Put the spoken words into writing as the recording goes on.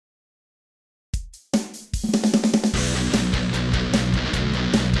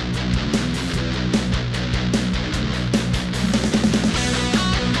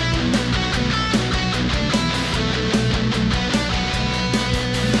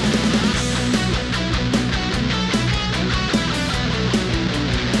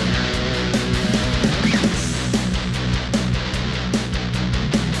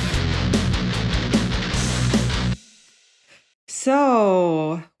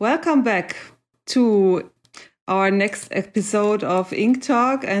welcome back to our next episode of Ink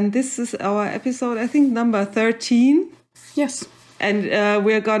Talk. And this is our episode, I think, number 13. Yes. And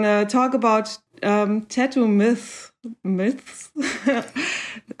we're going to talk about tattoo myths.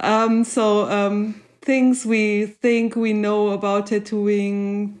 Things we think we know about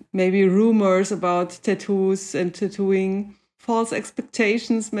tattooing, maybe rumors about tattoos and tattooing, false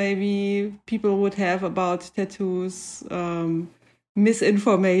expectations maybe people would have about tattoos,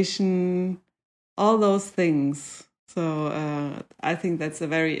 misinformation, all those things. So I think that's a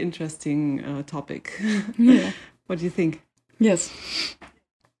very interesting topic. Yeah. What do you think? Yes.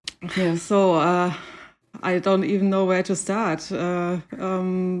 Yeah. So I don't even know where to start.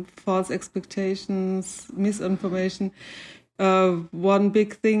 False expectations, misinformation. One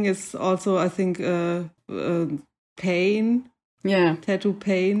big thing is also, I think, pain. Yeah. Tattoo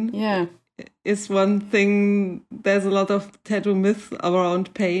pain. Yeah. Is one thing. There's a lot of tattoo myths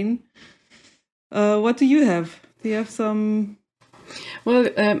around pain. What do you have? Do you have some? Well,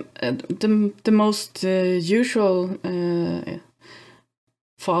 the most usual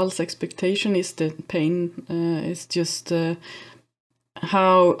false expectation is that pain is just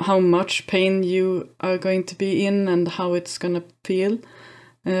how much pain you are going to be in and how it's gonna feel.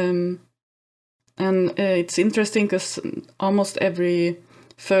 And it's interesting because almost every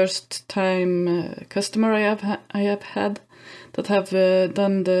first time customer I have had that have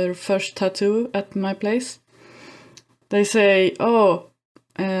done their first tattoo at my place, they say, "Oh,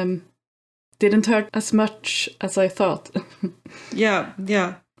 didn't hurt as much as I thought." Yeah.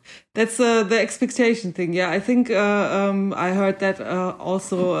 That's the expectation thing. Yeah, I think I heard that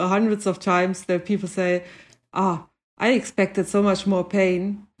also hundreds of times that people say, I expected so much more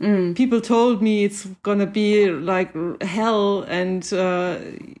pain. People told me it's gonna be like hell, and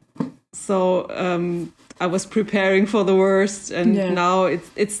so I was preparing for the worst, and now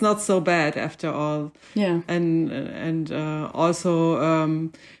it's not so bad after all. Yeah, and also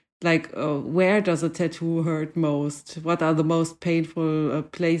where does a tattoo hurt most? What are the most painful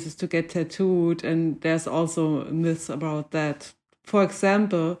places to get tattooed? And there's also myths about that. For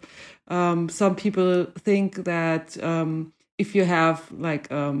example, some people think that if you have like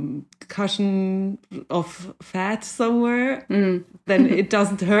cushion of fat somewhere, then it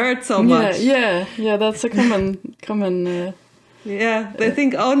doesn't hurt so much. Yeah, that's a common. Yeah, they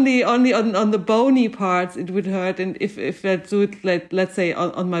think only on the bony parts it would hurt, and if I do it, let's say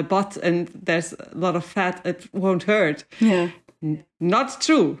on my butt and there's a lot of fat, it won't hurt. Yeah, not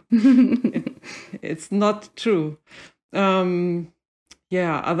true. It's not true. Other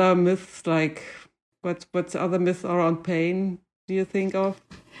myths like what's other myths around pain do you think of?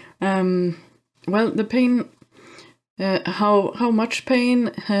 Well, the pain. How much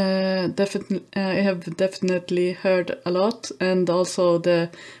pain? Definitely, I have definitely heard a lot, and also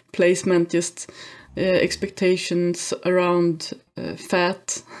the placement, just expectations around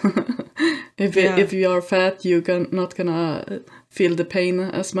fat. If you are fat, you're not gonna feel the pain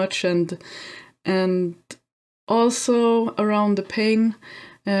as much, and also around the pain,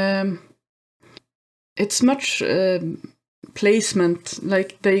 it's much. Placement,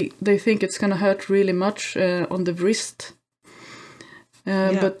 like they think it's gonna hurt really much on the wrist,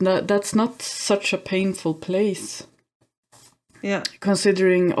 but that's not such a painful place. Yeah,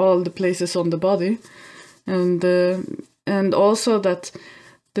 considering all the places on the body, and also that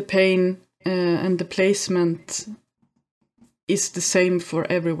the pain and the placement is the same for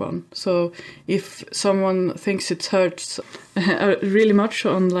everyone. So if someone thinks it hurts really much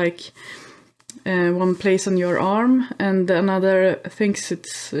on like one place on your arm, and another thinks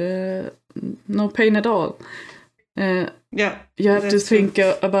it's no pain at all. You have to think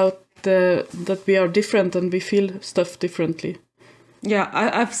about that we are different and we feel stuff differently. Yeah,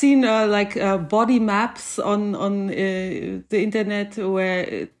 I've seen body maps on the internet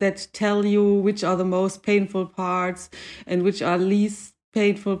that tell you which are the most painful parts and which are least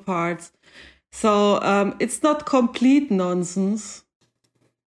painful parts. So it's not complete nonsense.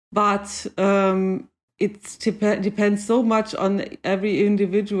 But it depends so much on every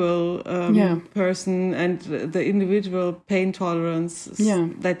individual person and the individual pain tolerance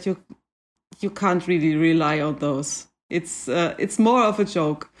that you can't really rely on those. It's more of a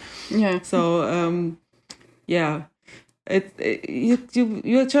joke. Yeah. So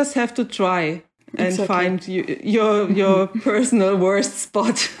you just have to try and find your personal worst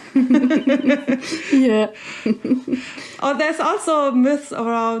spot. Yeah. There's also myths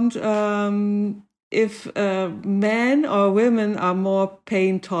around if men or women are more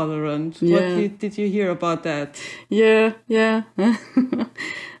pain tolerant. Yeah. What did you hear about that? Yeah.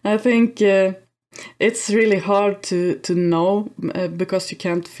 I think It's really hard to know because you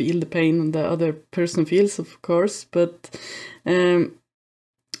can't feel the pain the other person feels, of course. But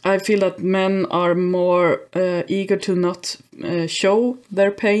I feel that men are more eager to not show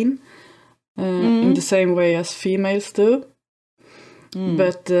their pain in the same way as females do.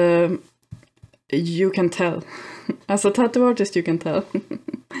 But you can tell. As a tattoo artist, you can tell.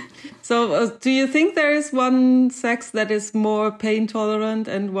 So, do you think there is one sex that is more pain tolerant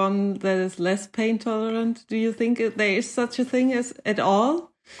and one that is less pain tolerant? Do you think there is such a thing as at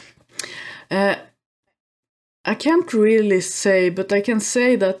all? I can't really say, but I can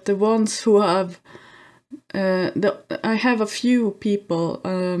say that the ones who have, I have a few people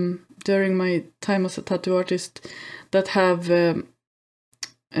during my time as a tattoo artist that have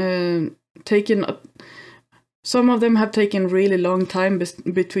taken. Some of them have taken really long time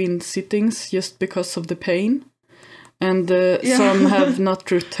between sittings just because of the pain, and some have not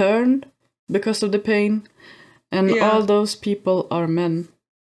returned because of the pain, and all those people are men.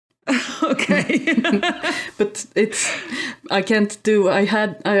 Okay. But I can't do. I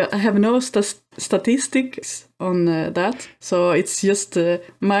have no statistics on that, so it's just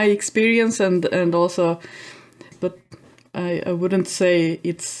my experience and also, but I wouldn't say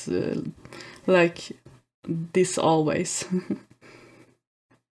it's like this always.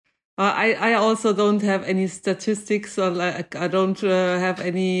 I also don't have any statistics, or like I don't have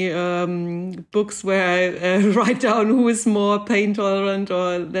any books where I write down who is more pain tolerant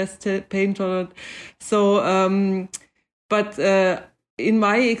or less pain tolerant. So, but in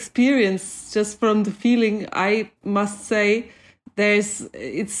my experience, just from the feeling, I must say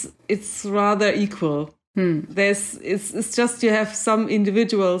it's rather equal. It's just you have some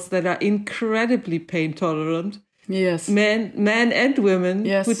individuals that are incredibly pain tolerant. Yes. Men and women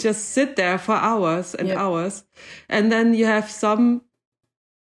yes. who just sit there for hours and hours. And then you have some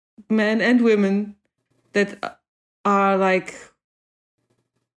men and women that are like,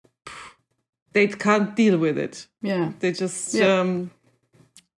 they can't deal with it. Yeah. They just, I don't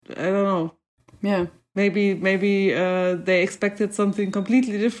know. Yeah. Maybe they expected something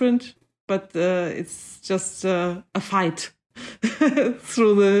completely different, but it's just a fight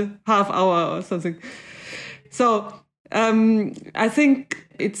through the half hour or something. So I think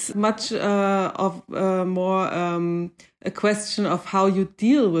it's much of more a question of how you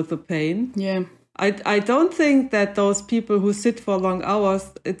deal with the pain. Yeah. I don't think that those people who sit for long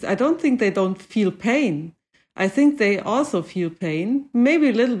hours, I don't think they don't feel pain. I think they also feel pain, maybe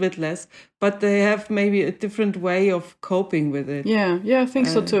a little bit less, but they have maybe a different way of coping with it. Yeah, I think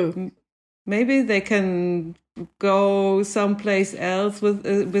so too. Maybe they can go someplace else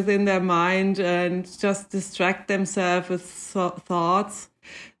within their mind and just distract themselves with thoughts.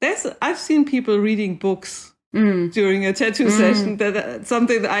 I've seen people reading books during a tattoo session. That's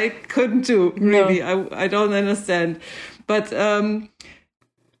something that I couldn't do. Really, no. I don't understand. But and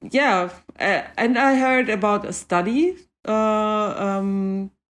I heard about a study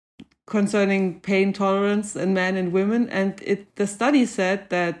concerning pain tolerance in men and women, and the study said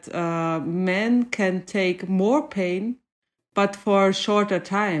that men can take more pain, but for a shorter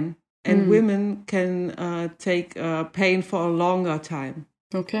time, and women can take pain for a longer time.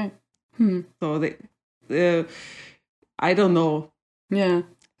 Okay. So I don't know. Yeah.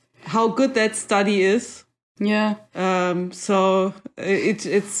 How good that study is. Yeah. So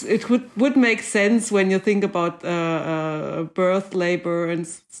it would make sense when you think about birth, labor, and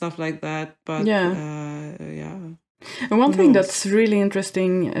stuff like that. But And one thing that's really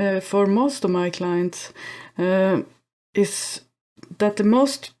interesting for most of my clients is that the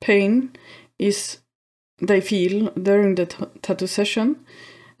most pain they feel during the tattoo session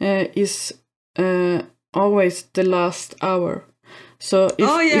is always the last hour. So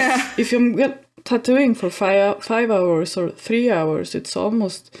if you tattooing for 5 hours or 3 hours, it's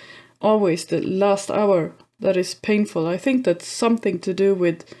almost always the last hour that is painful. I think that's something to do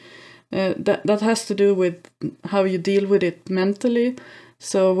with that has to do with how you deal with it mentally.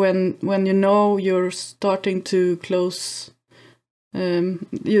 So when you know you're starting to close,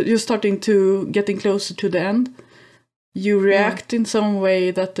 you're starting to getting closer to the end, you react in some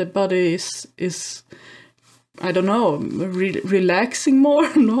way that the body is I don't know, relaxing more?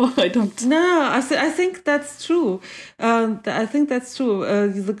 No, I don't. No, I think that's true. I think that's true.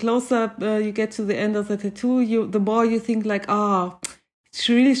 The closer you get to the end of the tattoo, the more you think like, it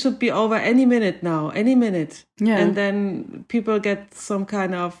really should be over any minute now, any minute. Yeah. And then people get some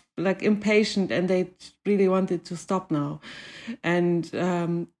kind of like impatient and they really want it to stop now.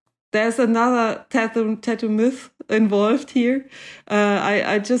 And there's another tattoo myth involved here.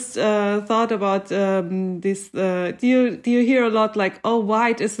 I just thought about this. Do you hear a lot like, oh,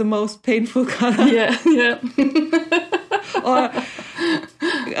 white is the most painful color? Yeah, yeah. Or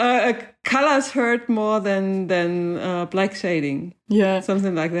colors hurt more than black shading. Yeah,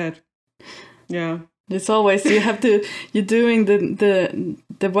 something like that. Yeah, it's always you're doing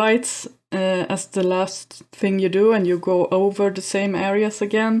the whites as the last thing you do, and you go over the same areas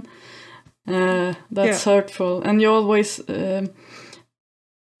again. That's hurtful, and you always.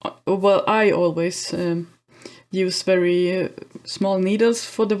 I always use very small needles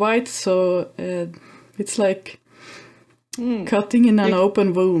for the whites, so it's like. Cutting in an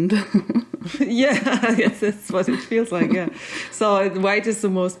open wound. Yeah, yes, that's what it feels like. Yeah, so white is the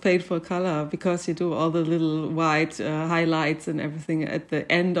most painful color because you do all the little white highlights and everything at the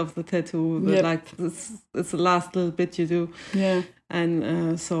end of the tattoo. Like it's the last little bit you do. Yeah,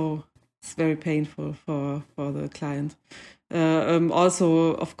 and so it's very painful for the client.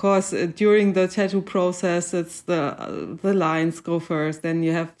 Also, of course, during the tattoo process, it's the lines go first. Then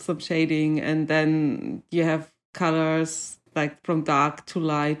you have some shading, and then you have colors like from dark to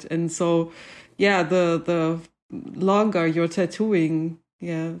light, and so the longer you're tattooing,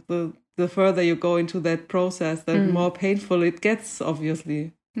 the further you go into that process, the more painful it gets,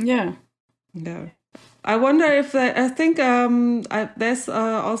 obviously. Yeah I wonder if I think there's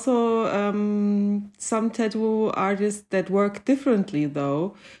also some tattoo artists that work differently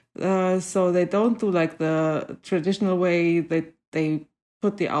though, so they don't do like the traditional way that they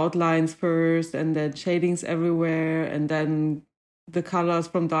put the outlines first and then shadings everywhere and then the colors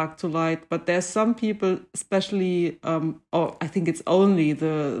from dark to light. But there's some people, especially, or I think it's only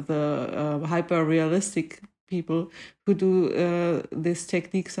the hyper realistic people who do this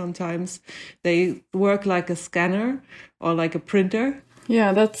technique sometimes. They work like a scanner or like a printer.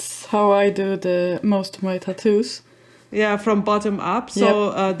 Yeah, that's how I do the most of my tattoos. Yeah, from bottom up.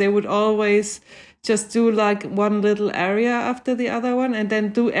 So they would always just do like one little area after the other one and then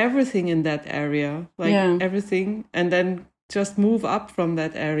do everything in that area, like everything, and then just move up from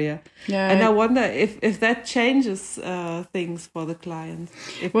that area. Yeah, and I wonder if that changes things for the client,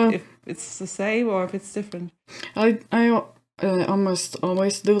 if it's the same or if it's different. I almost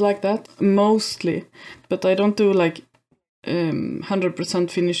always do like that, mostly, but I don't do like 100%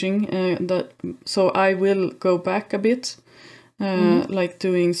 finishing. So I will go back a bit, like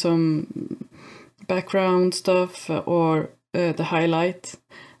doing some background stuff or the highlight,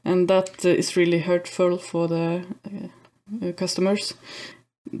 and that is really hurtful for the customers.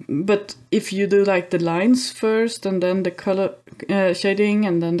 But if you do like the lines first and then the color shading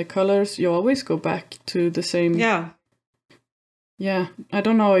and then the colors, you always go back to the same. Yeah, I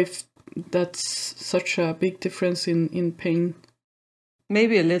don't know if that's such a big difference in pain.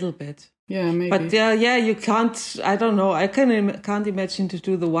 Maybe a little bit. Yeah, maybe. But you can't. I don't know. I can't imagine to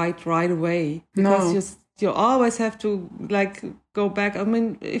do the white right away because you always have to like go back. I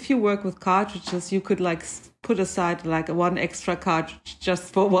mean, if you work with cartridges, you could like put aside like one extra cartridge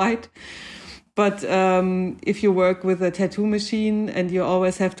just for white. But if you work with a tattoo machine and you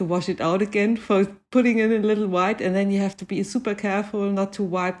always have to wash it out again for putting in a little white, and then you have to be super careful not to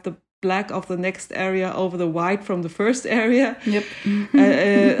wipe the black of the next area over the white from the first area. Yep.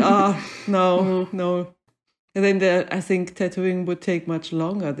 No. And then I think tattooing would take much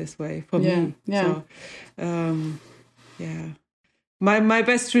longer this way for me. Yeah. So, My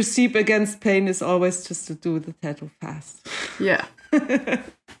best recipe against pain is always just to do the tattoo fast. Yeah.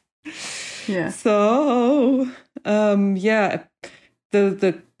 Yeah. So, the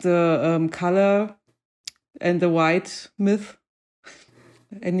color and the white myth.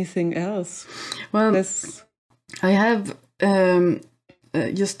 Anything else? Well, I have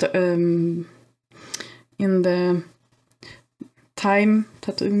just in the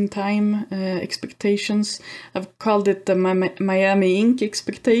tattooing time expectations, I've called it the Miami Ink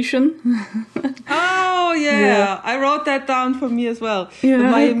expectation. Oh yeah, I wrote that down for me as well. Yeah. The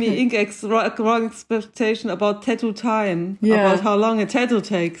Miami Ink wrong expectation about tattoo time, about how long a tattoo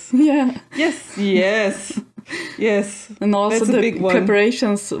takes. Yeah. Yes. And also the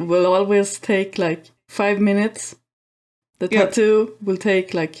preparations will always take like 5 minutes. The tattoo will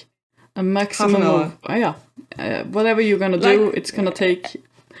take like a maximum of whatever you're gonna do, it's gonna take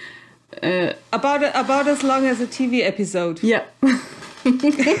about as long as a TV episode. Yeah.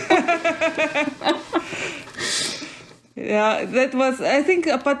 Yeah, that was, I think,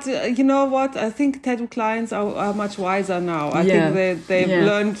 but you know what? I think tattoo clients are much wiser now. I think they've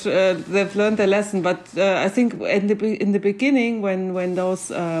learned their lesson. But I think in the beginning, when those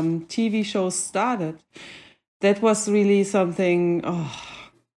TV shows started, that was really something.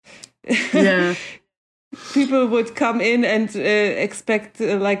 Yeah. People would come in and expect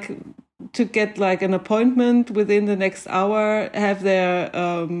to get like an appointment within the next hour, have their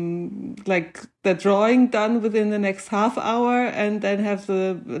the drawing done within the next half hour, and then have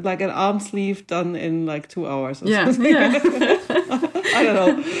an arm sleeve done in like 2 hours. Or something. Yeah. I don't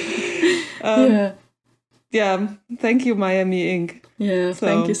know. Yeah. Thank you, Miami Ink. Yeah.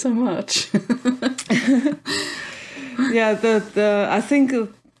 Thank you so much. Yeah. I think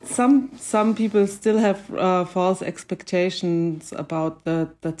some people still have false expectations about the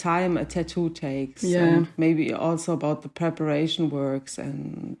time a tattoo takes, and maybe also about the preparation works,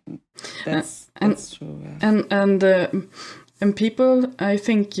 and that's true. Yeah. And people, I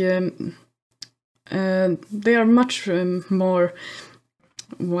think, they are much more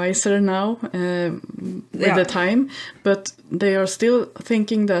wiser now with the time, but they are still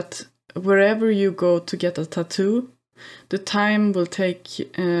thinking that wherever you go to get a tattoo, the time will take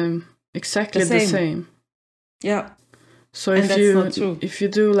exactly the same. Yeah. So if you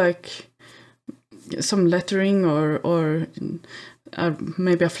do like some lettering or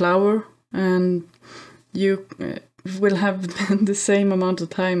maybe a flower, and you will have the same amount of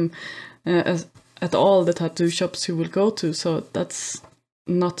time as at all the tattoo shops you will go to. So that's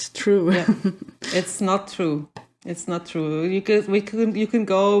not true. Yeah. It's not true. It's not true. You can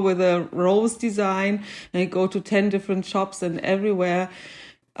go with a rose design and go to 10 different shops, and everywhere,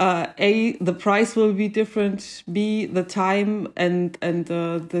 A, the price will be different. B, the time and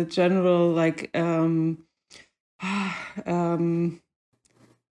the general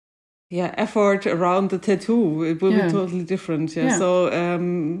effort around the tattoo, it will be totally different. Yeah. So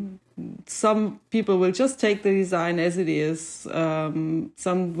some people will just take the design as it is.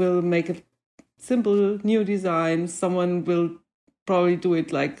 Some will make it simple new design. Someone will probably do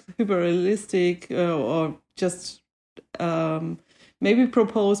it like hyper realistic, or just maybe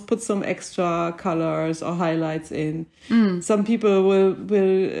put some extra colors or highlights in. Some people will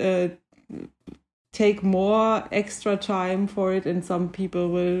take more extra time for it, and some people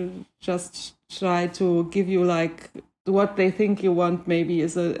will just try to give you like what they think you want, maybe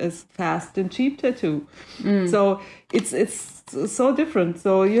is a fast and cheap tattoo. So it's so different.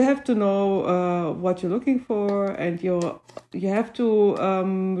 So you have to know what you're looking for, and you have to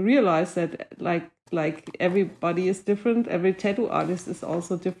realize that like everybody is different. Every tattoo artist is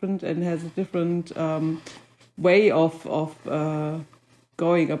also different and has a different way of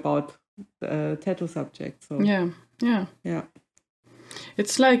going about the tattoo subject. So yeah.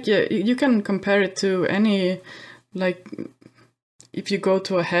 It's like you can compare it to any, like if you go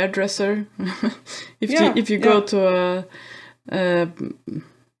to a hairdresser, if you go to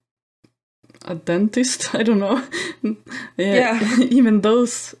a dentist, I don't know. Even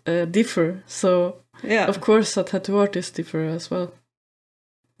those differ. So of course a tattoo artist differ as well.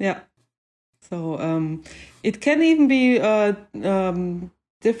 Yeah. So it can even be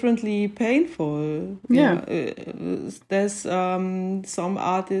differently painful. Yeah. There's some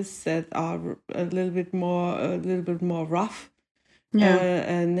artists that are a little bit more rough.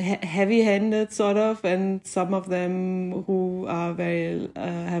 And heavy-handed sort of, and some of them who are very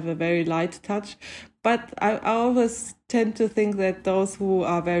have a very light touch. But I always tend to think that those who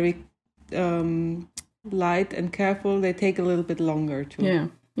are very light and careful, they take a little bit longer too.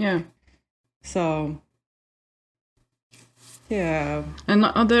 Yeah. So yeah.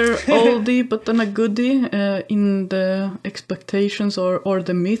 Another oldie but then a goodie in the expectations or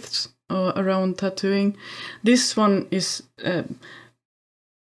the myths around tattooing. This one is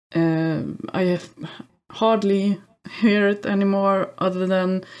I have hardly hear it anymore, other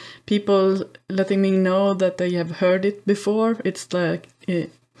than people letting me know that they have heard it before. It's like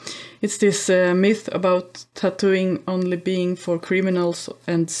it's this myth about tattooing only being for criminals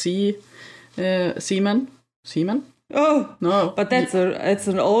and seamen. Oh no, but it's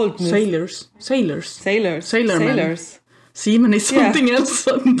an old myth. Sailors. Seamen is something else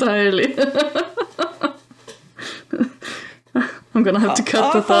entirely. I'm gonna have to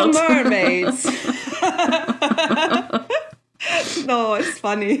cut that out. Mermaids. No, it's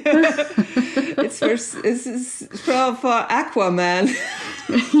funny. It's for Aquaman.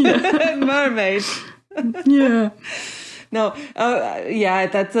 Mermaid. Yeah. No,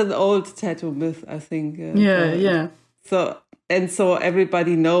 that's an old tattoo myth, I think. Yeah. So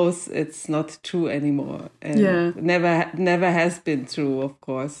everybody knows it's not true anymore, and never has been true, of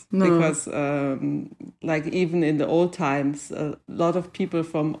course. No. Because like even in the old times, a lot of people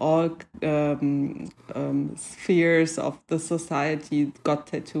from all spheres of the society got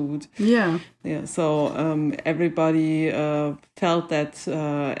tattooed. Yeah. So everybody felt that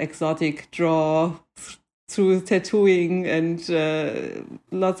exotic draw through tattooing, and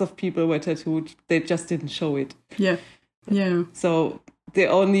lots of people were tattooed. They just didn't show it. Yeah. So the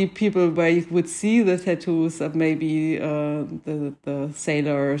only people where you would see the tattoos are maybe the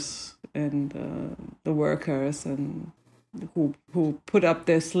sailors and the workers and who put up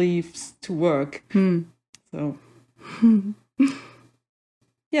their sleeves to work. So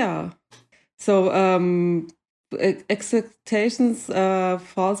yeah. So expectations,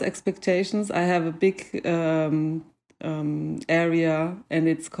 false expectations. I have a big area, and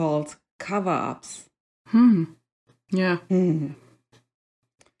it's called cover-ups. Yeah.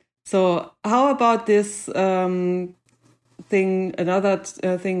 So how about this thing? Another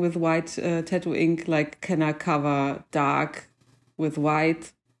thing with white tattoo ink. Like, can I cover dark with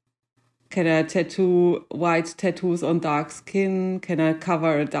white? Can I tattoo white tattoos on dark skin? Can I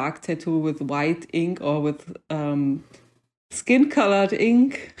cover a dark tattoo with white ink or with skin-colored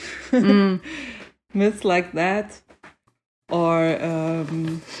ink? Myths like that. Or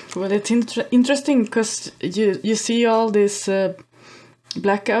well, it's interesting because you see all these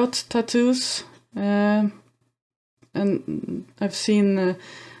blackout tattoos, and I've seen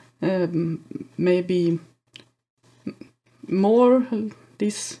maybe more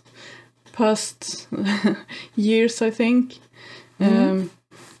these past years, I think,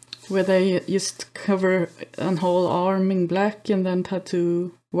 where they just cover a whole arm in black and then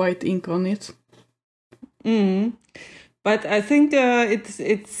tattoo white ink on it. But I think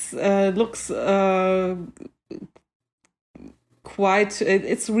it's looks quite.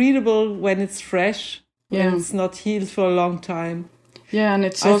 It's readable when it's fresh. When it's not healed for a long time. Yeah, and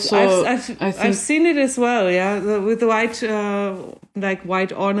it's also I've seen it as well. Yeah, with the white like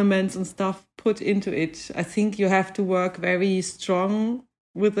white ornaments and stuff put into it. I think you have to work very strong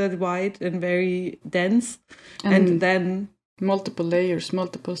with that white and very dense, and then multiple layers,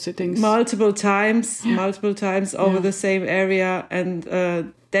 multiple sittings, multiple times over the same area, and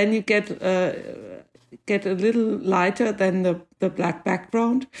then you get a little lighter than the black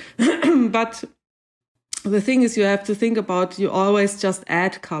background. But the thing is, you have to think about, you always just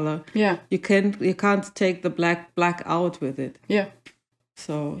add color. Yeah, you can't take the black out with it. Yeah,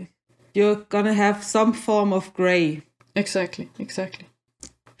 so you're gonna have some form of gray. Exactly.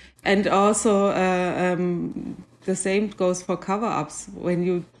 And also the same goes for cover-ups. When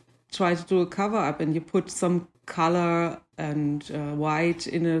you try to do a cover-up and you put some color and white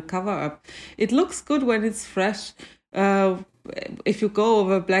in a cover-up, it looks good when it's fresh. If you go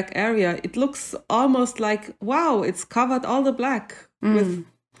over a black area, it looks almost like, wow, it's covered all the black with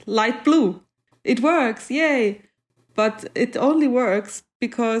light blue. It works, yay! But it only works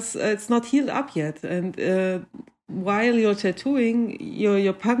because it's not healed up yet. And while you're tattooing,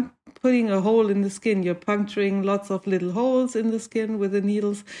 you're putting a hole in the skin. You're puncturing lots of little holes in the skin with the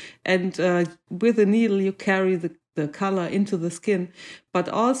needles. And with the needle, you carry the color into the skin. But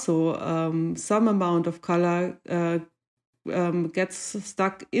also some amount of color gets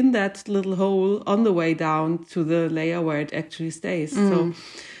stuck in that little hole on the way down to the layer where it actually stays. So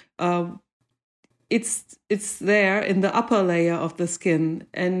it's there in the upper layer of the skin,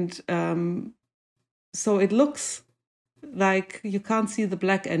 and so it looks like you can't see the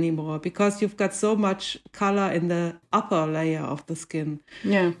black anymore because you've got so much color in the upper layer of the skin.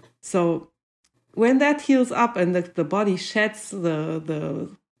 Yeah. So when that heals up and the body sheds the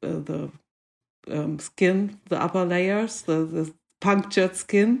skin, the upper layers, the punctured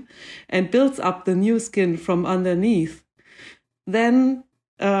skin, and builds up the new skin from underneath, then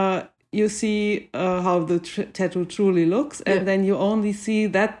you see how the tattoo truly looks, and then you only see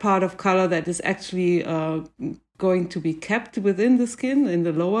that part of color that is actually going to be kept within the skin, in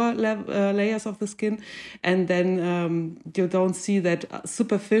the lower layers of the skin, and then you don't see that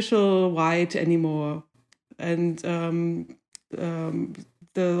superficial white anymore, and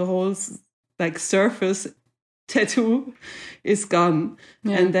the whole like surface tattoo is gone,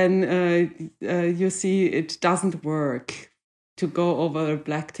 and then you see it doesn't work to go over a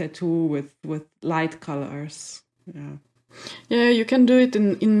black tattoo with light colors. Yeah, you can do it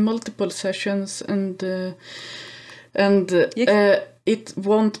in multiple sessions, and it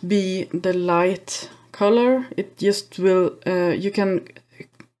won't be the light color. It just will. You can.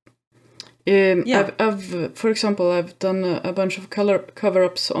 I've for example, I've done a bunch of color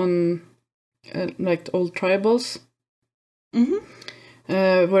cover-ups on like old tribals,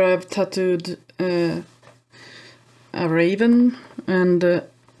 where I've tattooed a raven, and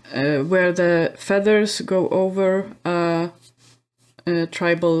where the feathers go over a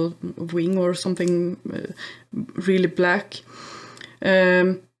tribal wing or something really black.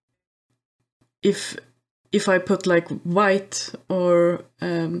 If I put like white or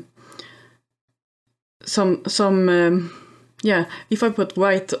if I put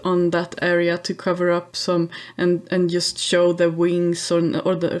white on that area to cover up some and just show the wings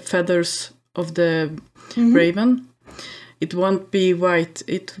or the feathers of the raven, it won't be white.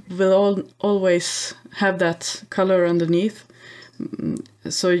 It will always have that color underneath.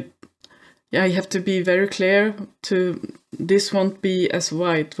 So yeah, you have to be very clear this won't be as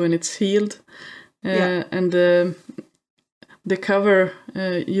white when it's healed. And the cover,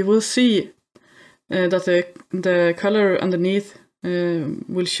 you will see that the color underneath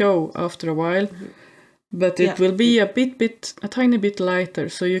will show after a while, but it will be a tiny bit lighter.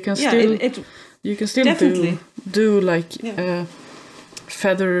 So you can still do like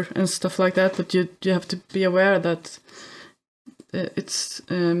feather and stuff like that, but you have to be aware that it's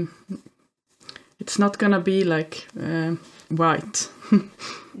not gonna be like white.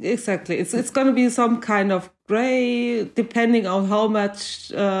 Exactly, it's gonna be some kind of gray, depending on how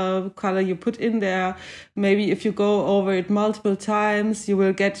much color you put in there. Maybe if you go over it multiple times, you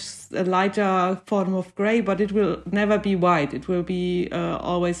will get a lighter form of gray, but it will never be white. It will be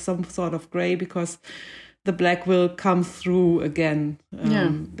always some sort of gray, because the black will come through again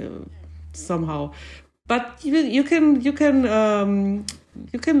somehow. But you can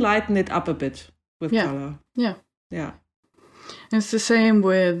lighten it up a bit with color. Yeah. It's the same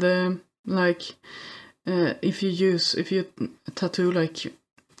with if you tattoo like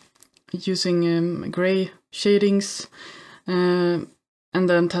using gray shadings and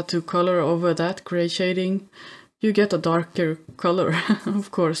then tattoo color over that gray shading, you get a darker color,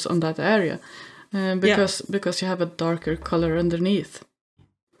 of course, on that area because you have a darker color underneath.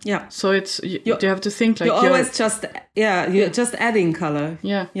 Yeah. So you have to think like you're always you're just adding color.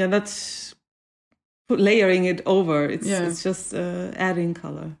 Yeah. You're not layering it over. It's just adding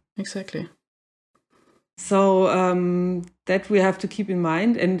color. Exactly. So that we have to keep in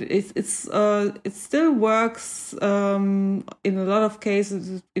mind, and it still works in a lot of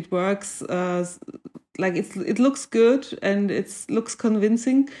cases. It works like it looks good and it looks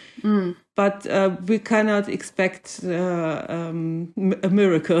convincing, but we cannot expect a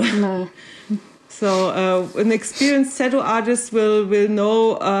miracle. No. So an experienced tattoo artist will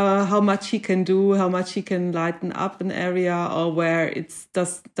know how much he can do, how much he can lighten up an area, or where it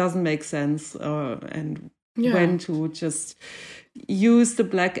doesn't make sense, and when to just use the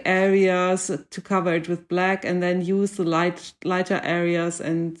black areas to cover it with black, and then use the lighter areas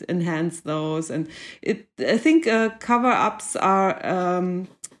and enhance those. And I think cover-ups are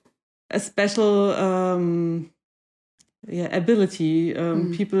a special ability.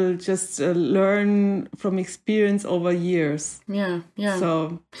 People just learn from experience over years. Yeah.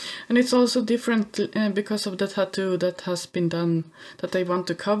 So, and it's also different because of the tattoo that has been done that they want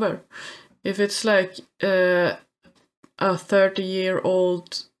to cover. If it's like a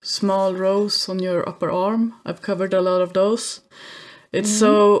 30-year-old small rose on your upper arm, I've covered a lot of those. It's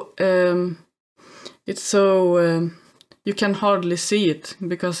so you can hardly see it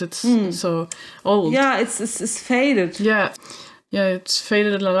because it's so old. Yeah, it's faded. Yeah, it's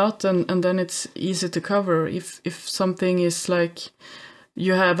faded a lot, and then it's easy to cover. If something is like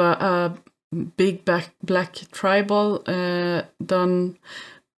you have a big black tribal done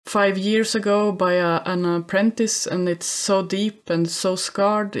 5 years ago by an apprentice, and it's so deep and so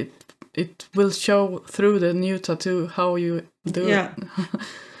scarred, it will show through the new tattoo how you do it.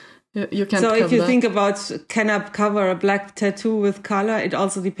 You can't. So if you that. think about can I cover a black tattoo with color, it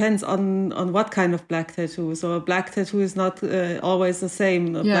also depends on what kind of black tattoo. So a black tattoo is not always the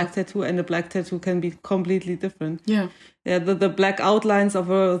same. A black tattoo and a black tattoo can be completely different. Yeah. The black outlines of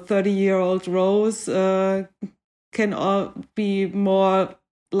a 30-year-old rose can all be more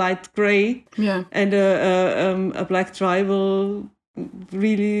light gray. Yeah. And a black tribal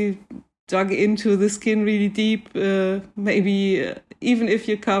really dug into the skin really deep. Maybe even if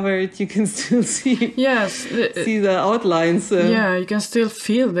you cover it, you can still see see the outlines. You can still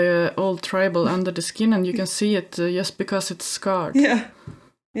feel the old tribal under the skin, and you can see it just because it's scarred. Yeah.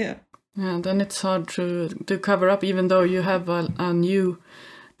 Then it's hard to cover up, even though you have a new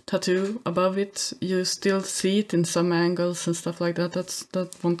tattoo above it. You still see it in some angles and stuff like that.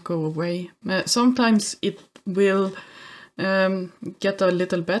 That won't go away. Sometimes it will get a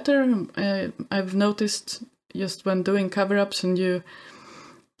little better. I've noticed just when doing cover-ups, and you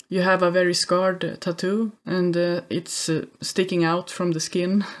have a very scarred tattoo, and it's sticking out from the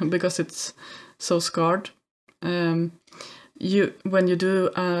skin because it's so scarred. When you do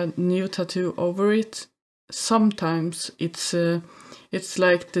a new tattoo over it, sometimes it's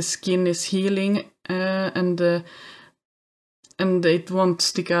like the skin is healing and it won't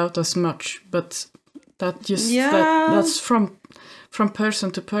stick out as much, but that's from from person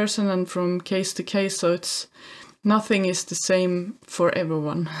to person and from case to case. So it's nothing is the same for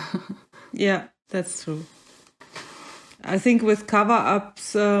everyone. Yeah, that's true. I think with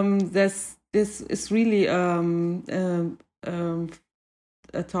cover-ups, this is really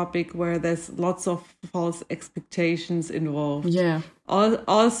a topic where there's lots of false expectations involved. Yeah.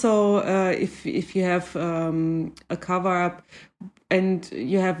 Also, if you have a cover-up and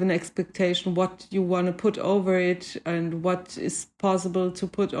you have an expectation what you want to put over it and what is possible to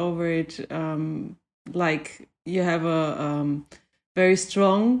put over it, like you have a very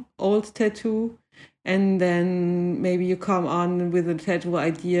strong old tattoo, and then maybe you come on with a tattoo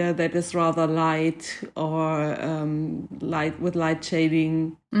idea that is rather light or light with light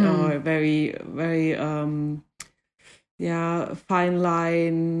shading or very, very, fine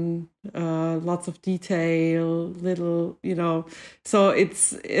line, lots of detail, little, So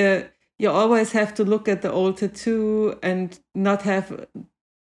it's, you always have to look at the old tattoo and not have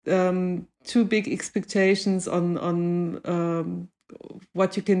too big expectations on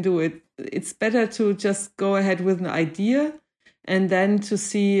what you can do. It's better to just go ahead with an idea and then to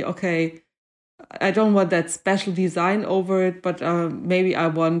see, okay, I don't want that special design over it, but maybe I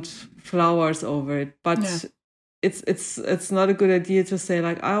want flowers over it. But it's not a good idea to say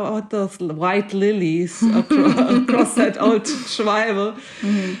like, I want those white lilies across that old Schweibel,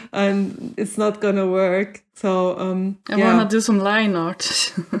 and it's not gonna work. So I want to do some line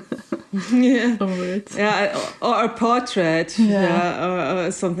art. Yeah, over it. Yeah, or a portrait, or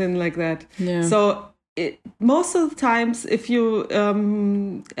something like that. Yeah. So most of the times, if you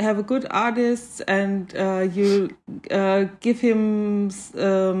have a good artist and you give him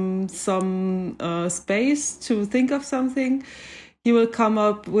some space to think of something, he will come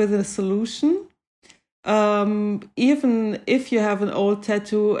up with a solution. Even if you have an old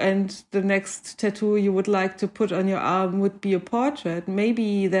tattoo and the next tattoo you would like to put on your arm would be a portrait,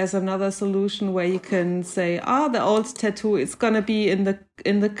 maybe there's another solution where you can say, the old tattoo is gonna be in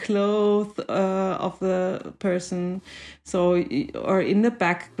the clothes of the person, so, or in the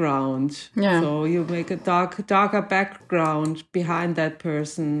background. Yeah. So you make a darker background behind that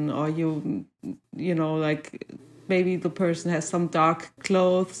person, or you like, maybe the person has some dark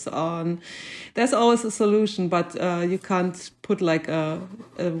clothes on. There's always a solution, but you can't put like a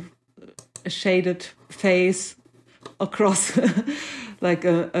shaded face across like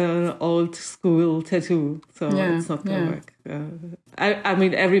an old school tattoo. So it's not going to work. I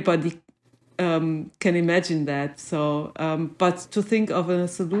mean, everybody can imagine that. So, but to think of a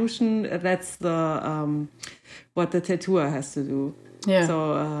solution, that's the what the tattooer has to do. Yeah.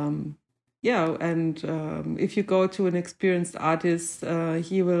 So, and if you go to an experienced artist,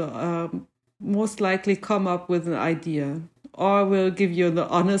 he will most likely come up with an idea or will give you the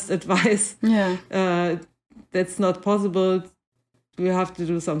honest advice. Yeah. That's not possible. We have to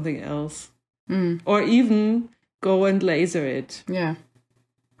do something else. Or even go and laser it. Yeah.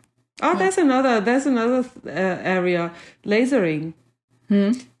 There's another area, lasering.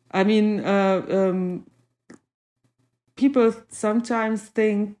 I mean, people sometimes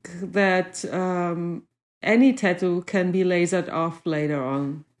think that any tattoo can be lasered off later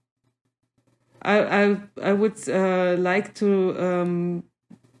on. I would like to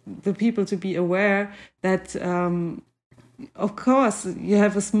the people to be aware that of course you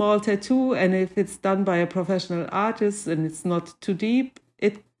have a small tattoo, and if it's done by a professional artist and it's not too deep,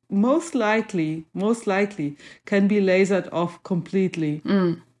 it most likely can be lasered off completely.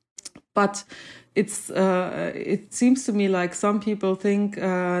 But it's it seems to me like some people think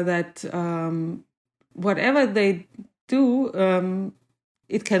that whatever they do,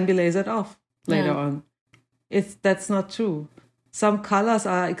 it can be lasered off later on. That's not true. Some colors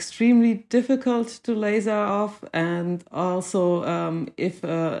are extremely difficult to laser off, and also if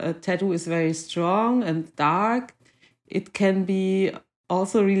a tattoo is very strong and dark, it can be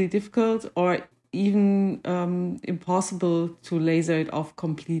also really difficult or even impossible to laser it off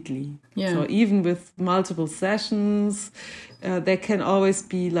completely. Yeah. So even with multiple sessions, there can always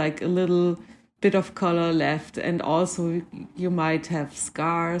be like a little bit of color left, and also you might have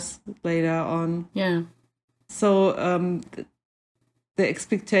scars later on. Yeah. So the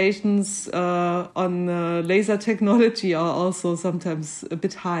expectations on laser technology are also sometimes a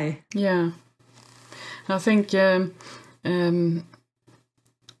bit high. Yeah. I think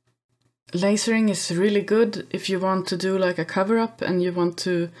lasering is really good if you want to do like a cover-up and you want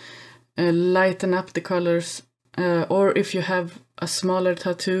to lighten up the colors, or if you have a smaller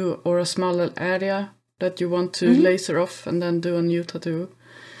tattoo or a smaller area that you want to laser off and then do a new tattoo.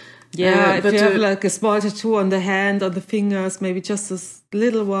 Yeah, if you have like a small tattoo on the hand, on the fingers, maybe just a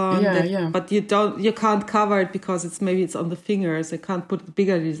little one. But you can't cover it because it's on the fingers. You can't put a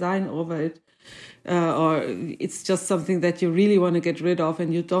bigger design over it. Or it's just something that you really want to get rid of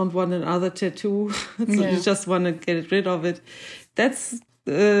and you don't want another tattoo. So you just want to get rid of it. That's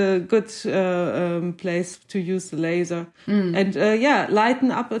a good place to use the laser. And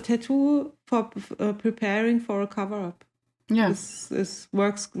lighten up a tattoo for preparing for a cover-up. Yeah, this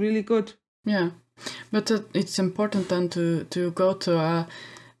works really good. Yeah, but it's important then to go to a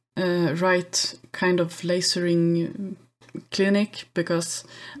right kind of lasering clinic, because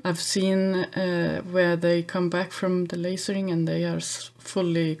I've seen where they come back from the lasering and they are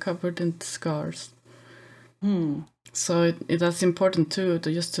fully covered in scars. So that's important too,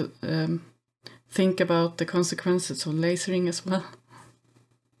 to just think about the consequences of lasering as well.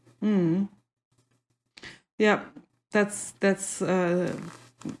 Yeah. That's a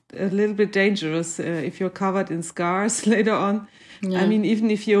little bit dangerous if you're covered in scars later on. Yeah. I mean,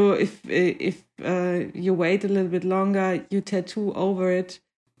 even if you wait a little bit longer, you tattoo over it,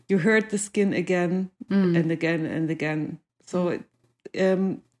 you hurt the skin again and again and again. So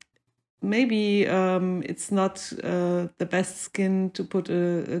maybe it's not the best skin to put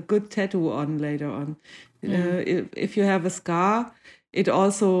a good tattoo on later on. If you have a scar, it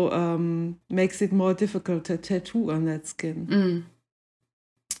also makes it more difficult to tattoo on that skin.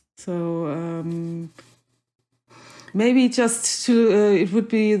 So maybe just it would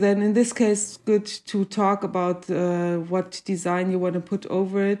be then in this case good to talk about what design you want to put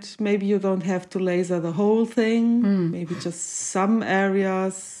over it. Maybe you don't have to laser the whole thing, maybe just some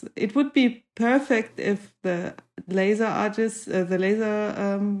areas. It would be perfect if the laser artist,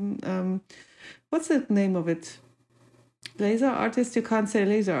 what's the name of it? Laser artist? You can't say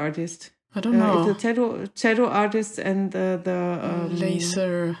laser artist. I don't know. The tattoo artist and the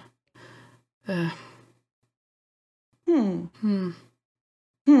laser.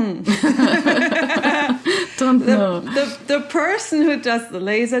 Don't know. The person who does the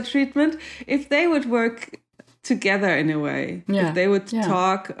laser treatment, if they would work together in a way, if they would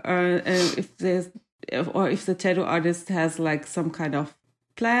talk, if the tattoo artist has like some kind of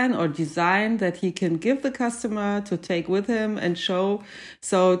plan or design that he can give the customer to take with him and show,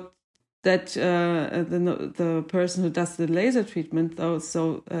 so that the person who does the laser treatment,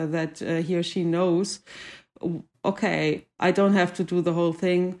 that he or she knows, okay, I don't have to do the whole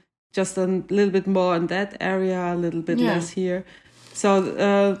thing, just a little bit more in that area, a little bit less here.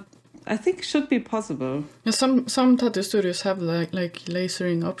 So I think it should be possible. Yeah, some tattoo studios have like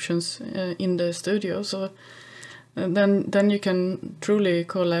lasering options in the studio, so then you can truly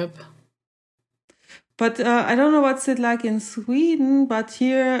collab. But I don't know what's it like in Sweden, but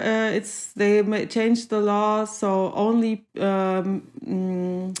here they changed the law, so only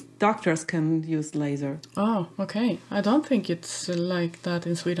doctors can use laser. Oh, okay. I don't think it's like that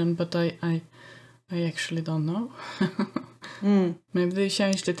in Sweden, but I actually don't know. Maybe they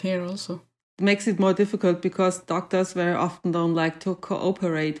changed it here also. It makes it more difficult because doctors very often don't like to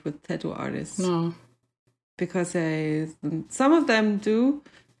cooperate with tattoo artists. No. Because some of them do,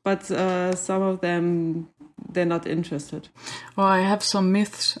 but some of them, they're not interested. Well, I have some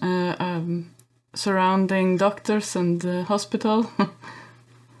myths surrounding doctors and hospital.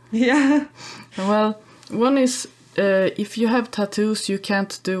 Yeah. Well, one is if you have tattoos, you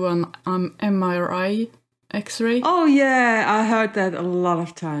can't do an MRI X-ray. Oh, yeah. I heard that a lot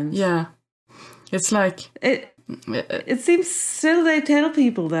of times. Yeah. It's like... It seems still they tell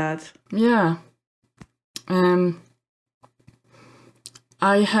people that. Yeah.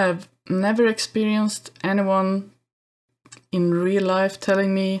 I have never experienced anyone in real life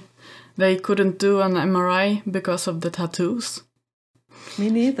telling me they couldn't do an MRI because of the tattoos. Me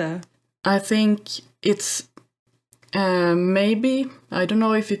neither. I think it's maybe, I don't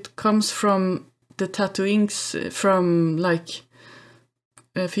know if it comes from the tattoo inks from like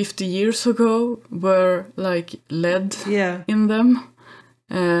 50 years ago, were like lead in them.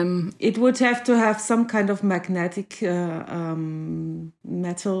 It would have to have some kind of magnetic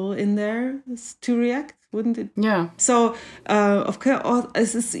metal in there to react, wouldn't it? Yeah. So, of course,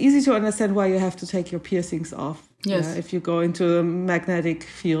 it's easy to understand why you have to take your piercings off. Yes. If you go into a magnetic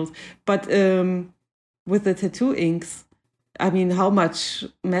field. But with the tattoo inks, I mean, how much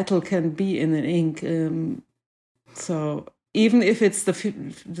metal can be in an ink? So... even if it's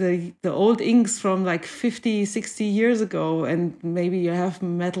the old inks from like 50, 60 years ago, and maybe you have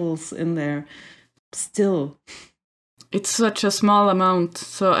metals in there, still. It's such a small amount,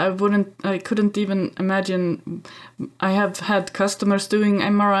 so I couldn't even imagine. I have had customers doing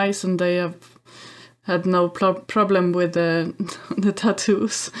MRIs and they have had no problem with the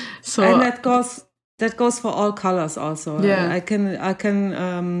tattoos. So and that goes for all colors also. Yeah. I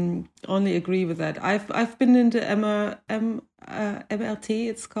can only agree with that. I've been into MRT,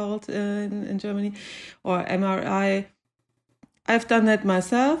 it's called in Germany, or MRI. I've done that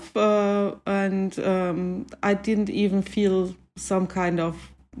myself, and I didn't even feel some kind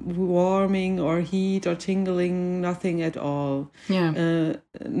of warming or heat or tingling, nothing at all. Yeah.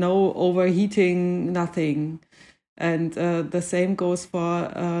 No overheating, nothing. And the same goes for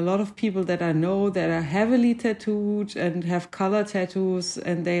a lot of people that I know that are heavily tattooed and have color tattoos,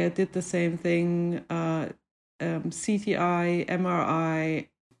 and they did the same thing. CTI, MRI,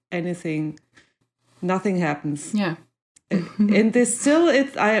 anything, nothing happens. Yeah. And this still,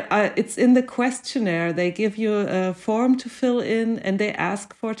 it's in the questionnaire. They give you a form to fill in, and they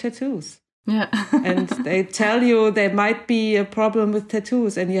ask for tattoos. Yeah. And they tell you there might be a problem with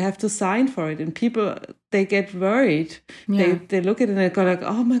tattoos, and you have to sign for it. And people, they get worried. Yeah. They look at it and they go like,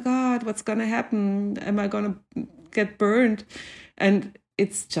 "Oh my God, what's gonna happen? Am I gonna get burned?" And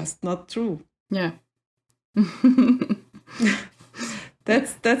it's just not true. Yeah.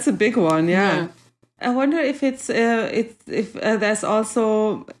 That's a big one. Yeah. I wonder if if there's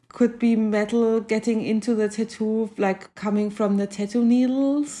also could be metal getting into the tattoo, like coming from the tattoo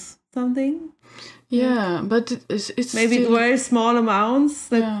needles, something. Yeah, but it's maybe still... very small amounts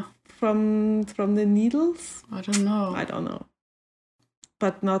from the needles. I don't know,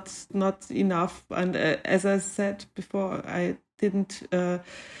 but not enough. And as I said before, I didn't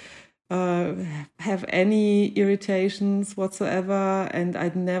have any irritations whatsoever, and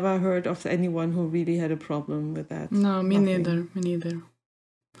I'd never heard of anyone who really had a problem with that. No, me neither.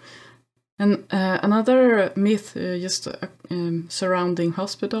 And another myth surrounding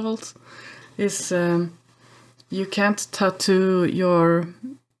hospitals is you can't tattoo your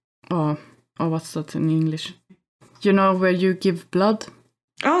what's that in English? You know, where you give blood?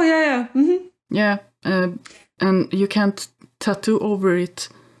 Oh yeah. Mm-hmm. Yeah, and you can't tattoo over it,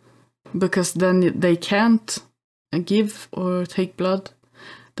 because then they can't give or take blood.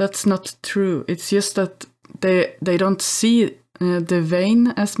 That's not true. It's just that they don't see the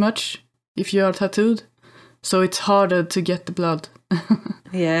vein as much if you are tattooed, so it's harder to get the blood.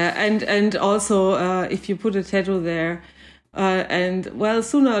 Yeah, and also if you put a tattoo there, and well,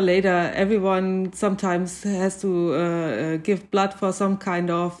 sooner or later, everyone sometimes has to give blood for some kind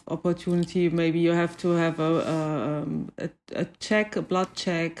of opportunity. Maybe you have to have a check, a blood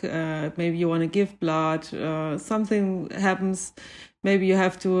check. Maybe you want to give blood. Something happens. Maybe you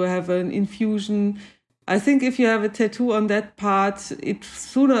have to have an infusion. I think if you have a tattoo on that part, it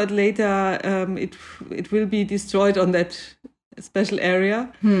sooner or later it will be destroyed on that special area.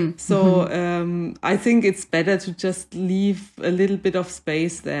 So I think it's better to just leave a little bit of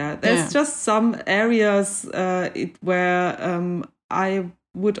space there. There's just some areas where I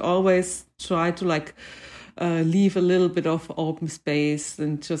would always try to leave a little bit of open space,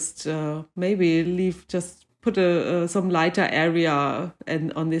 and just maybe put some lighter area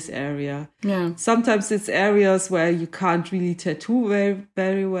and on this area. Yeah. Sometimes it's areas where you can't really tattoo very,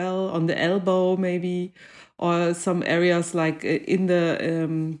 very well, on the elbow maybe, or some areas like in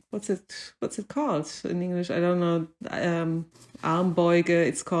the what's it called in English? I don't know. Armbeuge,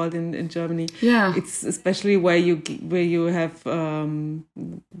 it's called in Germany. Yeah. It's especially where you have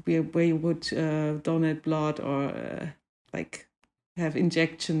where you would donate blood or have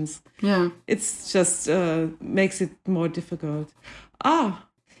injections. Yeah. It's just makes it more difficult.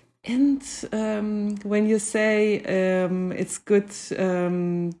 And when you say it's good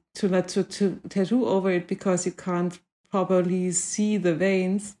to not to tattoo over it because you can't properly see the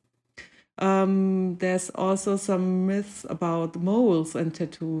veins, there's also some myths about moles and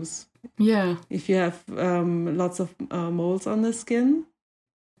tattoos. Yeah. If you have lots of moles on the skin,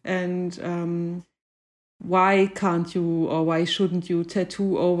 and why can't you, or why shouldn't you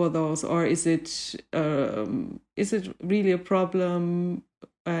tattoo over those, or is it really a problem?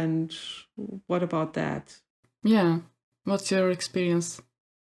 And what about that? Yeah. What's your experience?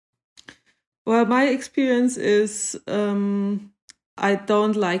 Well, my experience is I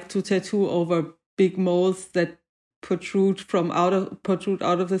don't like to tattoo over big moles that protrude out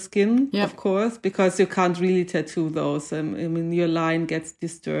of the skin, of course, because you can't really tattoo those. I mean, your line gets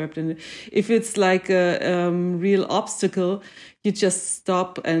disturbed, and if it's like a real obstacle, you just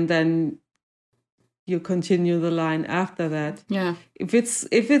stop and then you continue the line after that. Yeah. If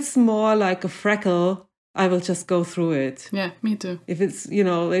it's more like a freckle, I will just go through it. Yeah, me too. If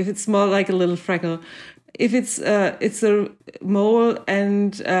it's more like a little freckle. If it's a mole,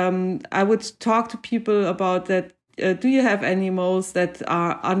 and I would talk to people about that. Do you have any moles that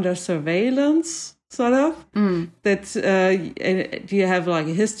are under surveillance? sort of. That do you have like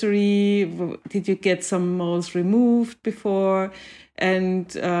a history? Did you get some moles removed before? And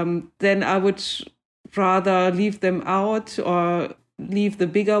then I would rather leave them out or leave the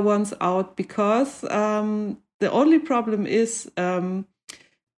bigger ones out, because the only problem is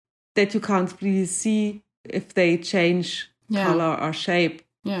that you can't really see if they change color or shape.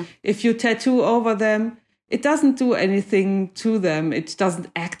 Yeah. If you tattoo over them, it doesn't do anything to them. It doesn't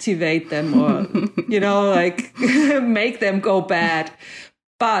activate them or, like make them go bad.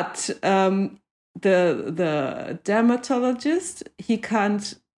 But the dermatologist, he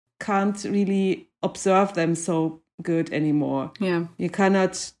can't really observe them so good anymore. Yeah. You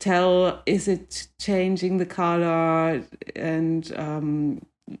cannot tell, is it changing the color? And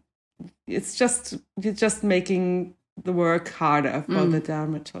you're just making the work harder for the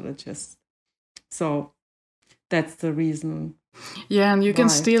dermatologist. So that's the reason. Yeah, and you can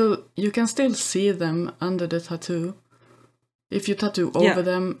still see them under the tattoo. If you tattoo over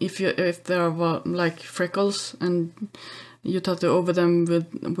them, if there are like freckles and you tattoo over them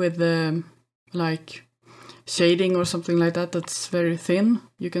with like shading or something like that, that's very thin,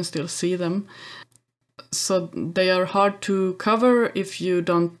 you can still see them. So they are hard to cover if you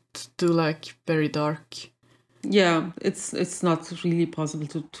don't do like very dark. Yeah, it's not really possible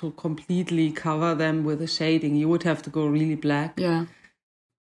to completely cover them with a shading. You would have to go really black. Yeah.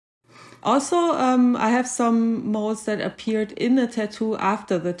 Also, I have some moles that appeared in a tattoo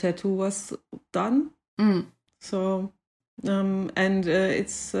after the tattoo was done. So, and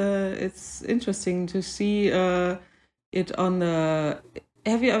it's interesting to see it on the.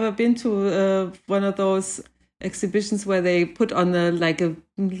 Have you ever been to one of those exhibitions where they put on a little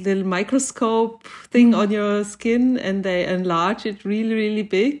microscope thing on your skin and they enlarge it really, really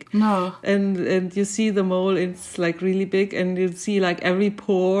big? No. And you see the mole, it's like really big, and you see like every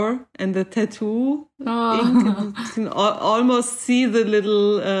pore and the tattoo ink. You can almost see the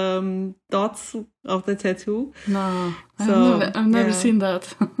little dots of the tattoo. No, I've never seen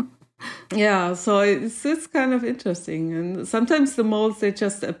that. Yeah, so it's kind of interesting. And sometimes the moles, they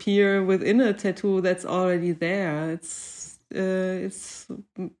just appear within a tattoo that's already there. It's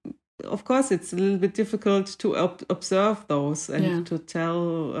of course, it's a little bit difficult to observe those and to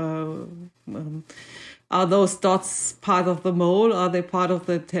tell, are those dots part of the mole? Are they part of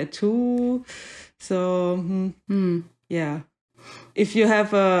the tattoo? So, yeah. If you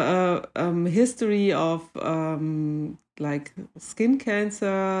have a history of like skin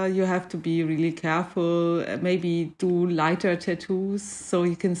cancer, you have to be really careful. Maybe do lighter tattoos so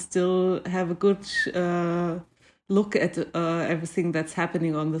you can still have a good look at everything that's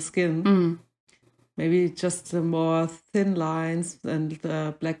happening on the skin. Maybe just more thin lines and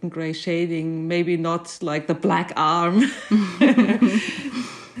black and gray shading. Maybe not like the black arm.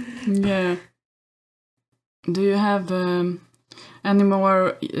 Yeah. Do you have any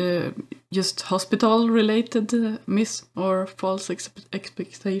more just hospital-related myths or false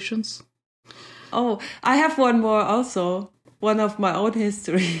expectations? Oh, I have one more also. One of my own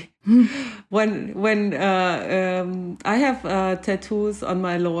history. When I have tattoos on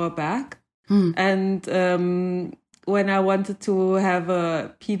my lower back, and when I wanted to have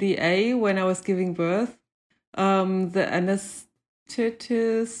a PDA when I was giving birth, the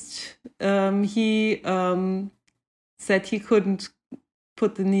anesthetist he said he couldn't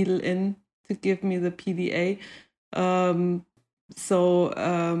put the needle in to give me the PDA.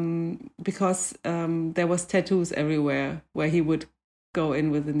 Because there was tattoos everywhere where he would go in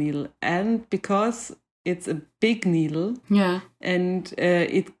with the needle. And because it's a big needle, and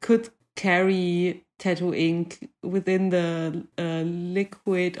it could carry tattoo ink within the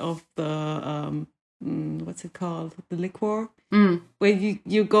liquid of the, what's it called? The liquor? Where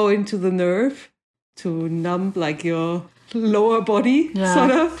you go into the nerve to numb like your lower body,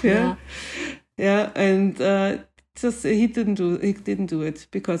 sort of, and he didn't do it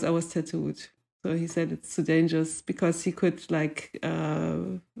because I was tattooed. So he said it's too dangerous because he could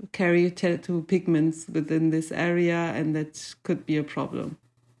carry tattoo pigments within this area, and that could be a problem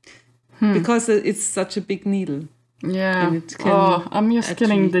because it's such a big needle. Yeah. And it can I'm just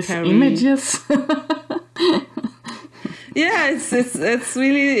getting these images. Yeah, it's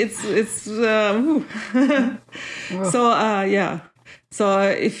really So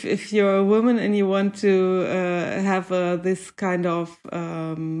if you're a woman and you want to have this kind of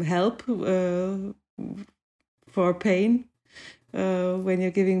help for pain when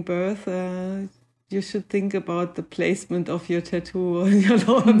you're giving birth, you should think about the placement of your tattoo on your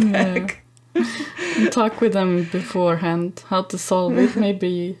lower back. Talk with them beforehand how to solve it.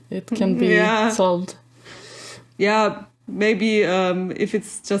 Maybe it can be solved. Yeah, maybe if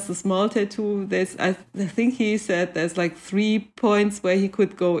it's just a small tattoo, I think he said there's like 3 points where he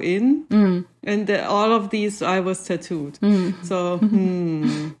could go in, and all of these I was tattooed. So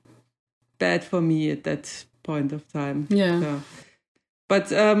bad for me at that point of time. Yeah. So.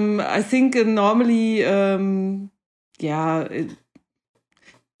 But I think normally, you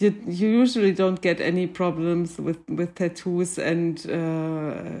usually don't get any problems with tattoos and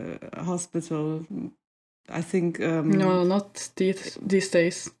hospital. I think no, not these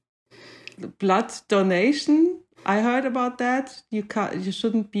days. Blood donation. I heard about that. You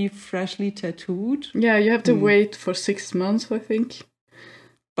shouldn't be freshly tattooed. Yeah, you have to wait for 6 months, I think.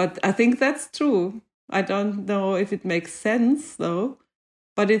 But I think that's true. I don't know if it makes sense though,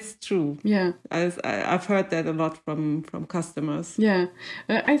 but it's true. Yeah, I've heard that a lot from customers. Yeah,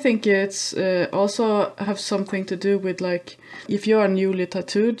 I think it's also have something to do with like if you are newly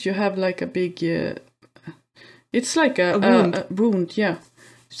tattooed, you have like a big. It's like a wound. A wound, yeah.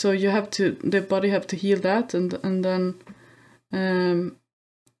 So the body have to heal that, and then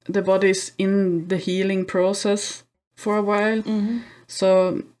the body's in the healing process for a while. Mm-hmm.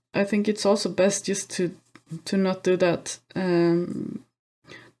 So I think it's also best just to not do that.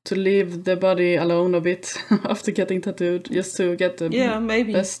 To leave the body alone a bit after getting tattooed, just to get the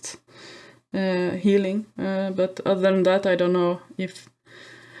best healing. But other than that, I don't know if.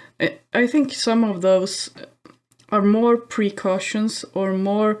 I think some of those are more precautions or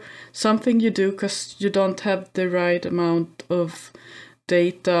more something you do because you don't have the right amount of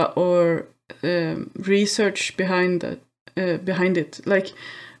data or research behind it. Like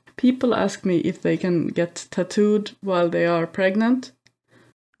people ask me if they can get tattooed while they are pregnant.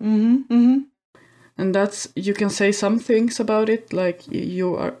 Mm-hmm, mm-hmm. And that's, you can say some things about it, like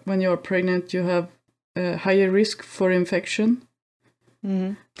when you are pregnant, you have a higher risk for infection.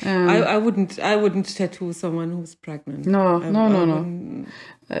 Mm-hmm. I wouldn't tattoo someone who's pregnant. No.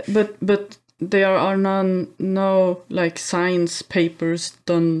 But there are no like science papers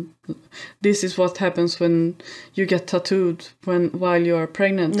done. This is what happens when you get tattooed while you are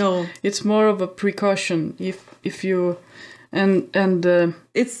pregnant. No, it's more of a precaution if you. And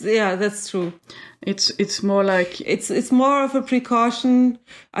it's that's true. It's more like it's more of a precaution.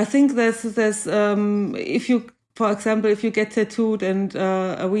 I think there's if you, for example, if you get tattooed and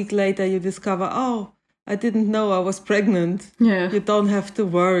a week later you discover, oh, I didn't know I was pregnant. Yeah, you don't have to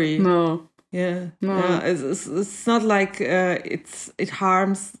worry. No. Yeah. No. Yeah. It's not like it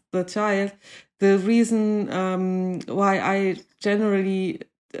harms the child. The reason why I generally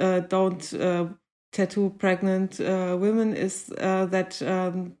don't tattoo pregnant women is that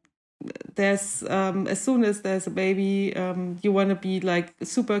there's as soon as there's a baby, you want to be like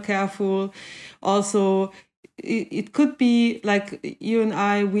super careful. Also, it could be like you and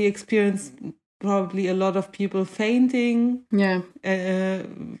I, we experience probably a lot of people fainting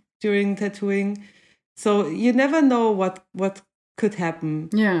during tattooing, so you never know what could happen.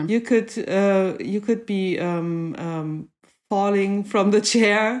 Yeah, you could be falling from the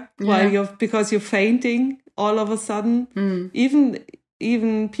chair because you're fainting all of a sudden.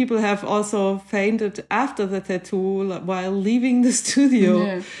 Even people have also fainted after the tattoo while leaving the studio.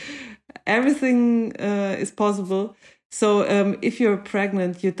 Yeah. Everything is possible. So if you're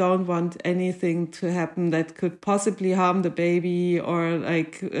pregnant, you don't want anything to happen that could possibly harm the baby or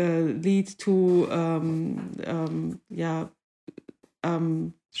like lead to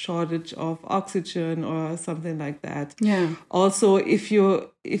shortage of oxygen or something like that. Yeah. Also, if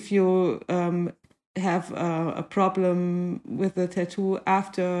you have a problem with the tattoo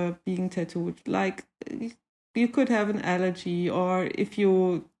after being tattooed, like you could have an allergy, or if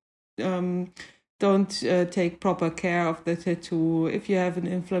you don't take proper care of the tattoo, if you have an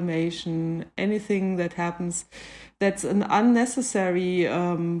inflammation, anything that happens, that's an unnecessary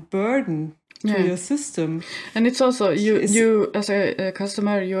burden to your system. And it's also you as a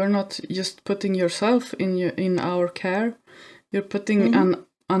customer, you are not just putting yourself in our care, you're putting an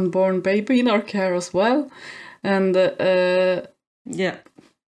unborn baby in our care as well. And that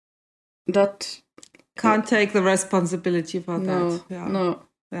can't take the responsibility for that. No.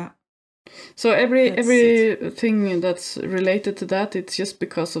 Yeah. So everything that's related to that, it's just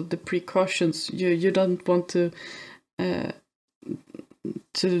because of the precautions. You don't want to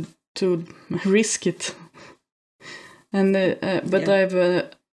risk it. And but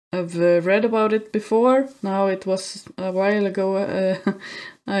I've read about it before. Now it was a while ago.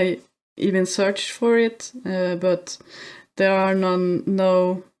 I even searched for it, but there are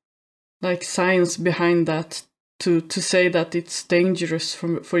no like science behind that to say that it's dangerous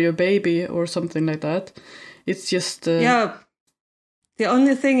for your baby or something like that. It's just The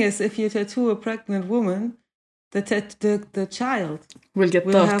only thing is, if you tattoo a pregnant woman, the child will get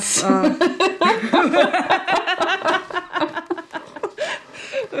will dots. have.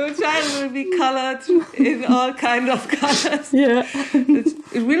 The child will be colored in all kind of colors. Yeah.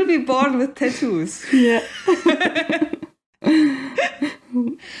 It will be born with tattoos. Yeah.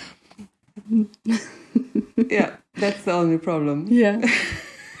 Yeah, that's the only problem. Yeah.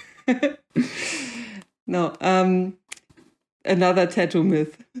 No, another tattoo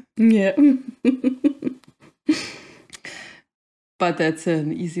myth. Yeah. But that's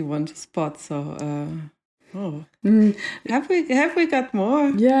an easy one to spot. So, Mm. have we got more?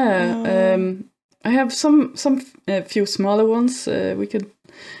 Yeah. I have some few smaller ones. We could,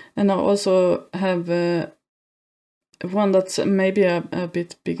 and I also have one that's maybe a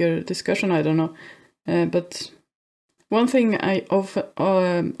bit bigger discussion. I don't know, but one thing I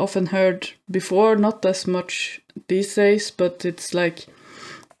often heard before, not as much these days, but it's like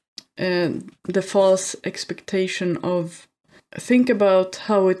the false expectation of think about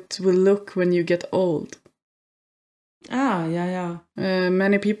how it will look when you get old. Yeah.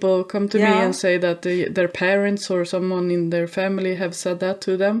 Many people come to me and say that their parents or someone in their family have said that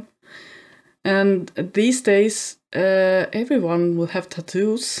to them. And these days, everyone will have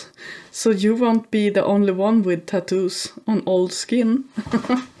tattoos, so you won't be the only one with tattoos on old skin.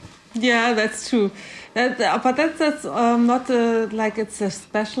 Yeah, that's true. But that's not like it's a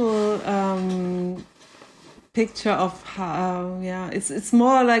special picture of how. Yeah, it's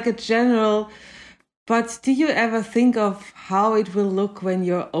more like a general. But do you ever think of how it will look when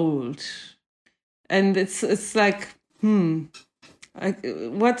you're old? And it's like, what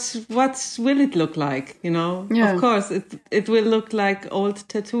will it look like? You know, Yeah. Of course, it will look like old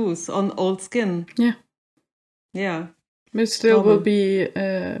tattoos on old skin. Yeah. Yeah. But it still will be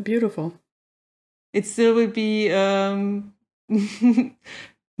beautiful. It still will be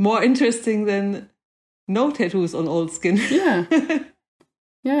more interesting than no tattoos on old skin. Yeah.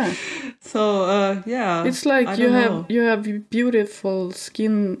 Yeah. So yeah, it's like you have beautiful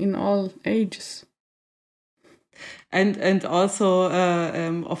skin in all ages. And also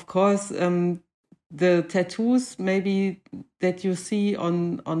of course the tattoos maybe that you see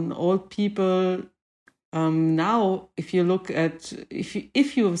on old people now, if you look at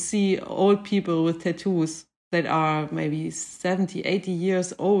if you see old people with tattoos that are maybe 70, 80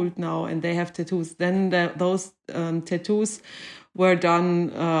 years old now and they have tattoos, then those tattoos were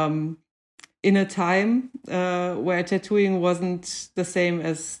done in a time where tattooing wasn't the same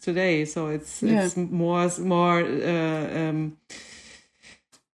as today. So it's more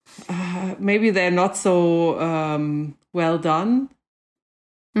maybe they're not so well done.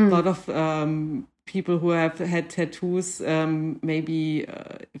 A lot of people who have had tattoos maybe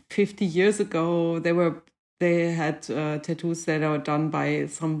 50 years ago, they had tattoos that are done by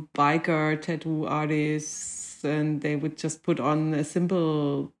some biker tattoo artists, and they would just put on a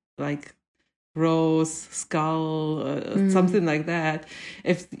simple like rose, skull, something like that.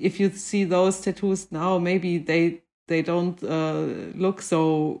 If you see those tattoos now, maybe they don't look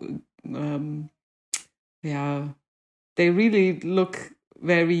so they really look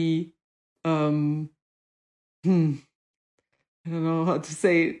very I don't know how to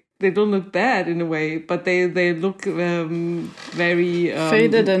say. They don't look bad in a way, but they look very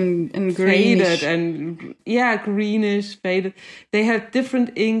faded and greenish. Faded and greenish, faded. They had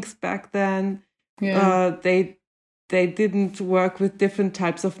different inks back then. Yeah. They didn't work with different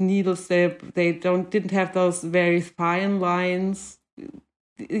types of needles. They didn't have those very fine lines.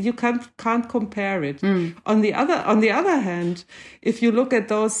 You can't compare it. On the other hand, if you look at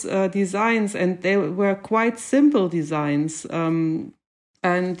those designs, and they were quite simple designs.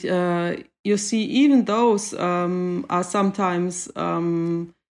 And you see, even those are sometimes,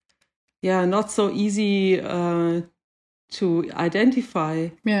 not so easy to identify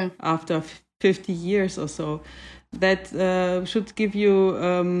after 50 years or so. That should give you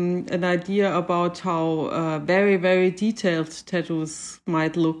an idea about how very, very detailed tattoos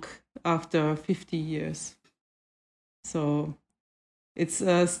might look after 50 years. So it's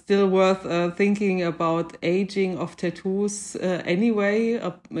still worth thinking about aging of tattoos anyway,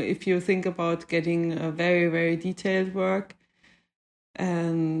 if you think about getting a very, very detailed work.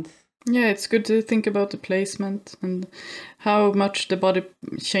 And yeah, it's good to think about the placement and how much the body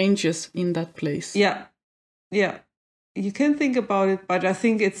changes in that place. Yeah. You can think about it, but I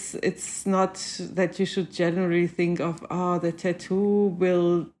think it's not that you should generally think of, the tattoo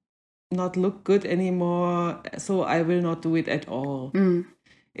will not look good anymore, so I will not do it at all.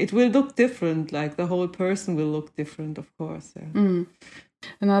 It will look different, like the whole person will look different, of course. Yeah.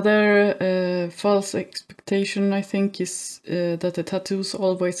 Another false expectation, I think, is that the tattoos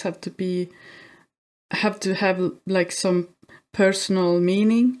always have to be have to have like some personal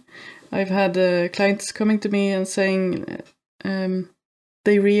meaning. I've had clients coming to me and saying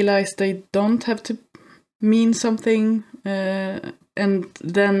they realize they don't have to mean something, and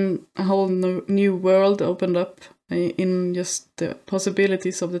then a whole new world opened up in just the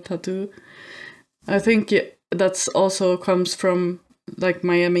possibilities of the tattoo. I think that's also comes from like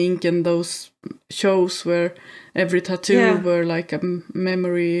Miami Ink and those shows where every tattoo were like a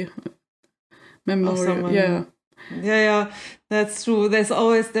memory. Yeah, that's true. There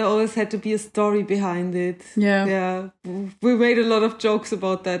always had to be a story behind it. Yeah. We made a lot of jokes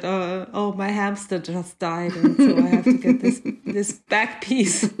about that. Oh, my hamster just died, and so I have to get this back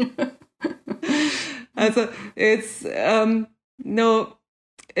piece. Also, it's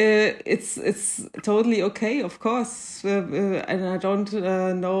it's totally okay, of course, and I don't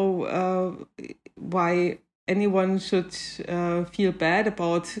know why anyone should feel bad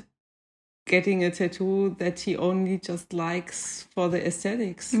about getting a tattoo that he only just likes for the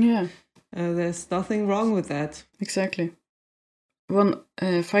aesthetics. Yeah. There's nothing wrong with that. Exactly. One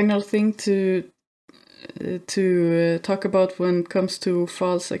final thing to talk about when it comes to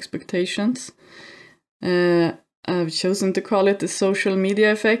false expectations. I've chosen to call it the social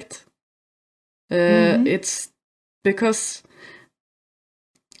media effect. It's because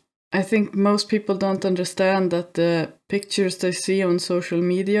I think most people don't understand that the pictures they see on social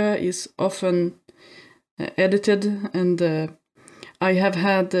media is often edited, and I have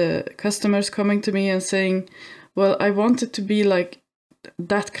had customers coming to me and saying, well, I want it to be like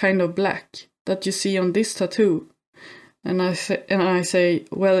that kind of black that you see on this tattoo. And I say,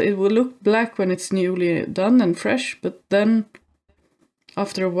 well, it will look black when it's newly done and fresh, but then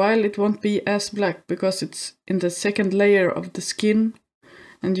after a while it won't be as black because it's in the second layer of the skin,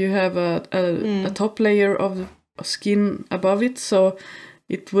 and you have a top layer of skin above it, so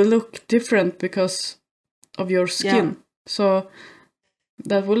it will look different because of your skin. Yeah. So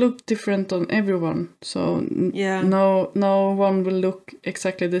that will look different on everyone. So no one will look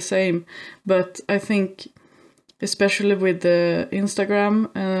exactly the same. But I think, especially with the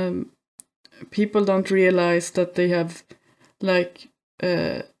Instagram, people don't realize that they have like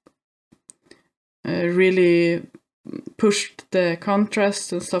really pushed the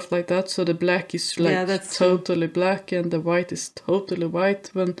contrast and stuff like that, so the black is like totally black and the white is totally white,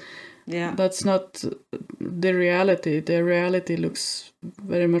 when that's not the reality. The reality looks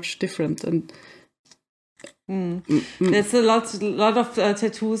very much different. And there's a lot of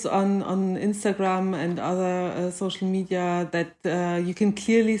tattoos on Instagram and other social media that you can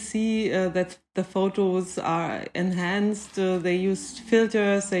clearly see that the photos are enhanced. They used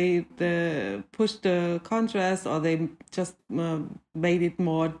filters, they pushed the contrast, or they just made it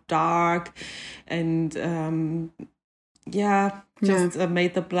more dark, and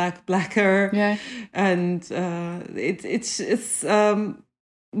made the black blacker. Yeah, and it's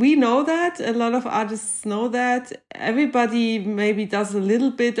we know that. A lot of artists know that. Everybody maybe does a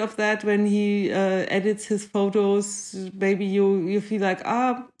little bit of that when he edits his photos. Maybe you feel like,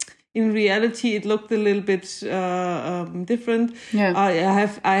 in reality, it looked a little bit different. Yeah.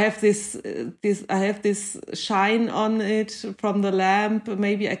 I have this shine on it from the lamp.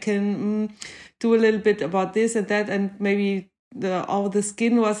 Maybe I can do a little bit about this and that, and maybe the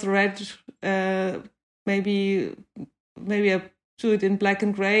skin was red. Maybe I do it in black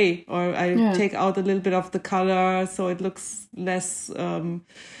and gray, or I take out a little bit of the color so it looks less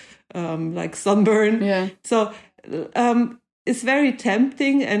like sunburn. Yeah. So it's very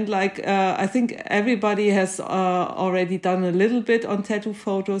tempting, and like I think everybody has already done a little bit on tattoo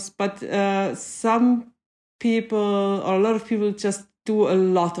photos, but some people, or a lot of people, just do a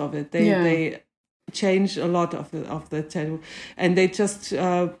lot of it. They change a lot of the tattoo, and they just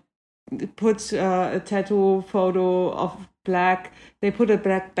put a tattoo photo of black, they put a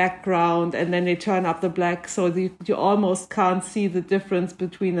black background, and then they turn up the black, so you almost can't see the difference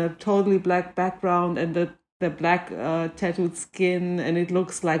between a totally black background and the black tattooed skin, and it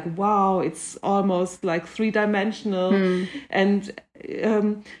looks like, wow, it's almost like three-dimensional. And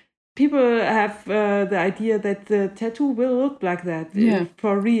people have the idea that the tattoo will look like that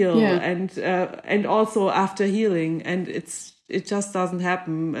for real, and also after healing, and it just doesn't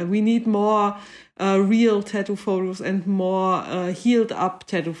happen. We need more real tattoo photos and more healed up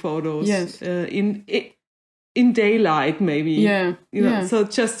tattoo photos. Yes. In daylight, maybe. So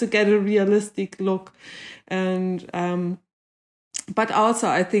just to get a realistic look. And but also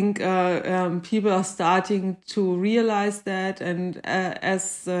I think people are starting to realize that, and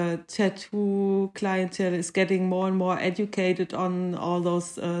as tattoo clientele is getting more and more educated on all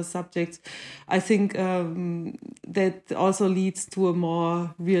those subjects, I think that also leads to a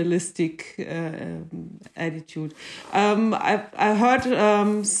more realistic attitude. I heard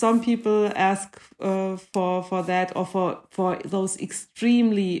some people ask for that, or for those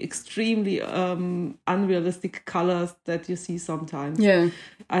extremely unrealistic colors that you see sometimes. Yeah.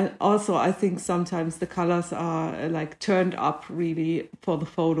 I think sometimes the colors are like turned up really for the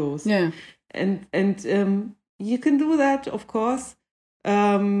photos. Yeah. And you can do that, of course,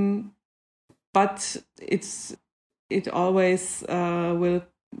 but it always will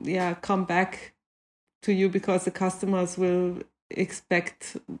come back to you, because the customers will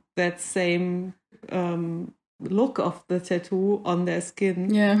expect that same look of the tattoo on their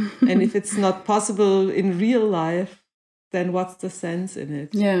skin. Yeah. And if it's not possible in real life, then what's the sense in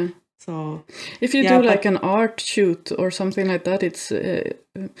it? Yeah. So if you do like an art shoot or something like that, it's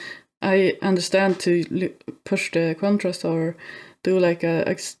I understand to push the contrast or do like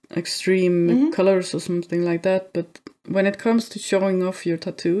a extreme colors or something like that. But when it comes to showing off your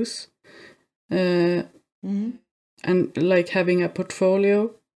tattoos, and like having a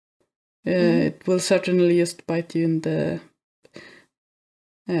portfolio, it will certainly just bite you in the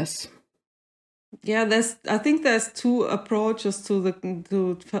ass. Yeah, I think there's two approaches to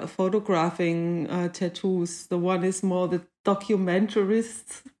photographing tattoos. The one is more the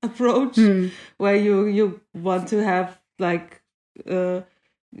documentarist approach, where you want to have like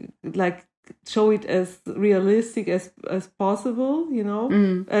show it as realistic as possible, you know.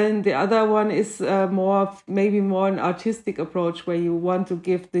 And the other one is maybe more an artistic approach, where you want to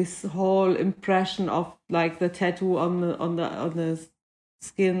give this whole impression of like the tattoo on the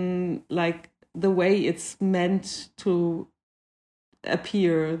skin, like the way it's meant to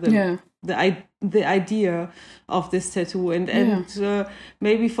appear, the idea of this tattoo, and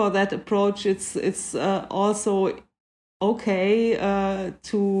maybe for that approach it's also okay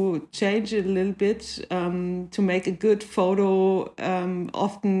to change it a little bit to make a good photo.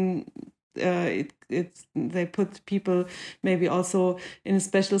 Often they put people maybe also in a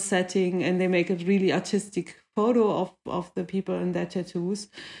special setting, and they make a really artistic photo of the people in their tattoos,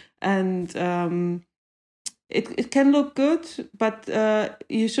 and it can look good, but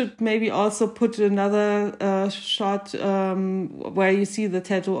you should maybe also put another shot where you see the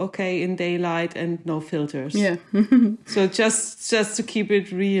tattoo in daylight and no filters. Yeah. So just to keep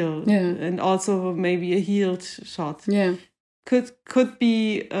it real. Yeah. And also maybe a healed shot. Yeah. Could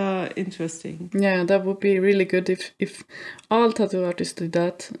be interesting. Yeah, that would be really good if all tattoo artists did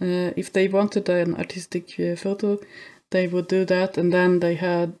that. If they wanted an artistic photo, they would do that, and then they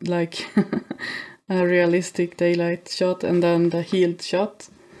had like a realistic daylight shot and then the healed shot.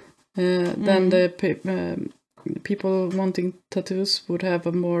 Then the people wanting tattoos would have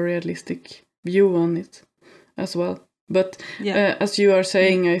a more realistic view on it as well. But as you are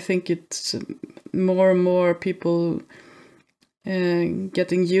saying, I think it's more and more people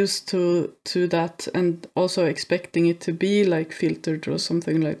getting used to that, and also expecting it to be like filtered or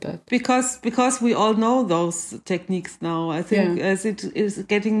something like that, because we all know those techniques now. I think as it is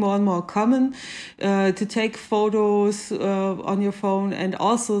getting more and more common to take photos on your phone, and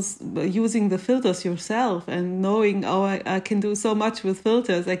also using the filters yourself, and knowing I can do so much with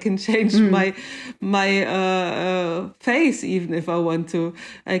filters. I can change my face even if I want to.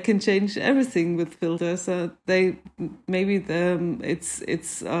 I can change everything with filters.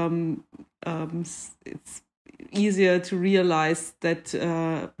 It's easier to realize that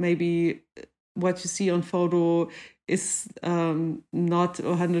maybe what you see on photo is not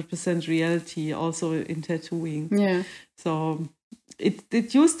 100% reality also in tattooing. Yeah. So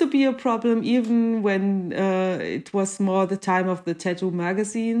it used to be a problem even when it was more the time of the tattoo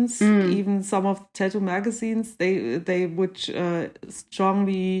magazines. Even some of the tattoo magazines, they would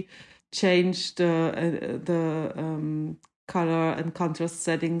strongly change the color and contrast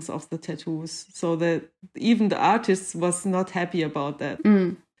settings of the tattoos, so that even the artists was not happy about that.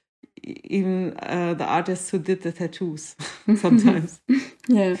 Even the artists who did the tattoos sometimes.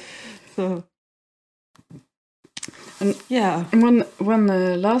 Yeah. So one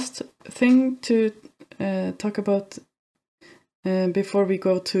last thing to talk about before we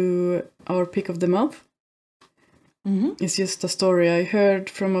go to our pick of the month. It's just a story I heard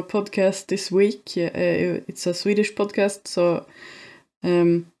from a podcast this week. It's a Swedish podcast, so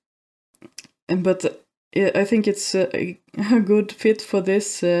but I think it's a good fit for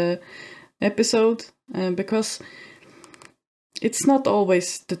this episode because it's not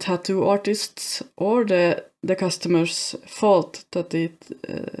always the tattoo artists or the customer's fault that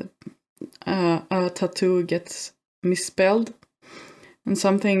a tattoo gets misspelled. And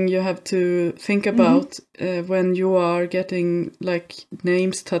something you have to think about when you are getting like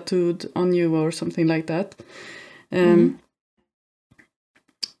names tattooed on you or something like that.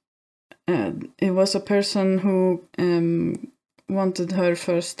 It was a person who wanted her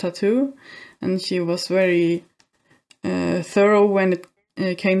first tattoo, and she was very thorough when it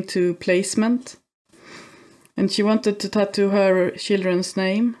came to placement. And she wanted to tattoo her children's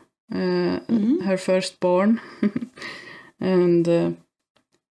name, her firstborn. And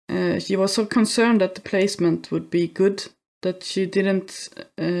she was so concerned that the placement would be good that she didn't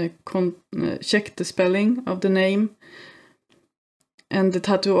check the spelling of the name. And the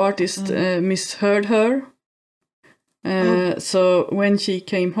tattoo artist misheard her. So when she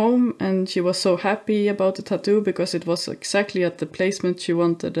came home, and she was so happy about the tattoo because it was exactly at the placement she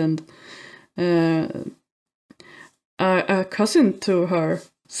wanted, and a cousin to her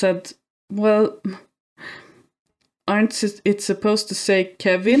said, well, aren't it supposed to say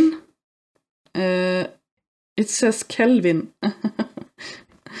Kevin? It says Kelvin.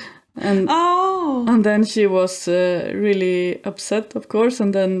 And then she was really upset, of course,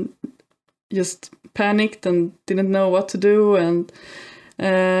 and then just panicked and didn't know what to do. And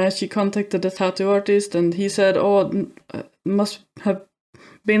she contacted the tattoo artist, and he said, "Oh, must have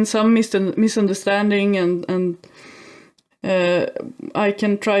been some misunderstanding, and I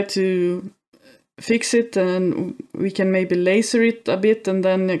can try to fix it, and we can maybe laser it a bit, and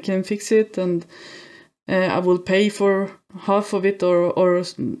then I can fix it, and I will pay for half of it or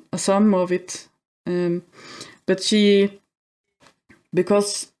a sum of it." But she,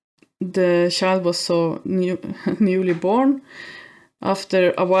 because the child was so newly born,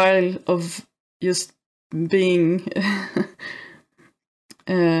 after a while of just being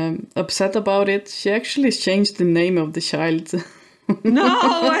upset about it, she actually changed the name of the child.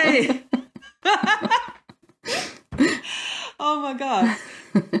 No way! Oh my god.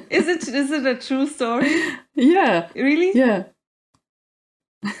 Is it a true story? Yeah. Really? Yeah.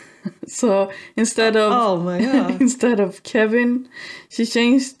 So instead of instead of Kevin, she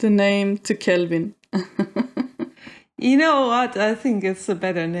changed the name to Kelvin. You know what? I think it's a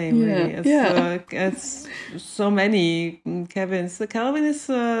better name, really. It's so many Kevins. The Calvin is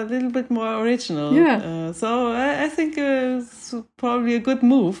a little bit more original. Yeah. So I think it's probably a good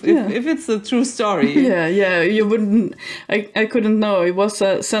move if it's a true story. Yeah. You wouldn't. I couldn't know. It was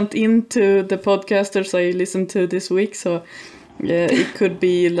sent in to the podcasters I listened to this week. So yeah, it could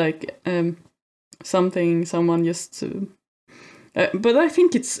be like something someone just. But I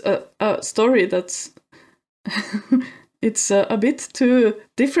think it's a story that's. It's a bit too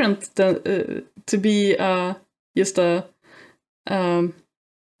different to be just a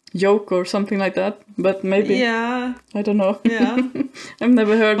joke or something like that. But maybe I don't know. Yeah, I've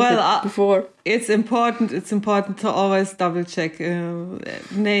never heard of it before. It's important. It's important to always double check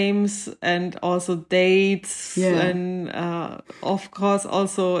names and also dates, and of course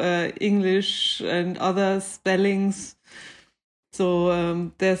also English and other spellings.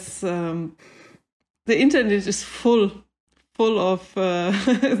 So there's. The internet is full of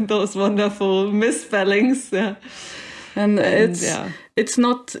those wonderful misspellings. Yeah. And it's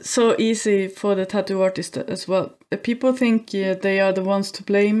not so easy for the tattoo artist as well. People think they are the ones to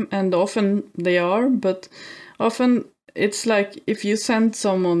blame, and often they are, but often it's like if you send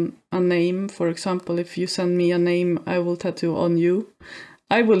someone a name, for example, if you send me a name, I will tattoo on you,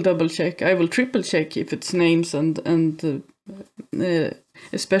 I will double check, I will triple check if it's names and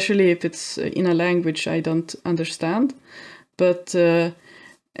especially if it's in a language I don't understand. But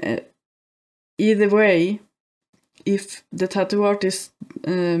either way, if the tattoo artist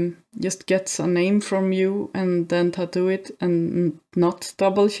just gets a name from you and then tattoo it and not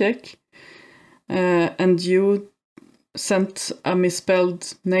double check, and you sent a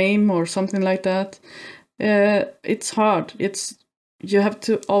misspelled name or something like that, it's hard. You have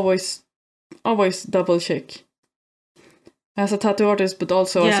to always double check. As a tattoo artist, but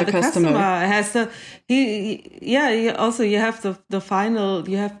also as a customer has the also you have the final,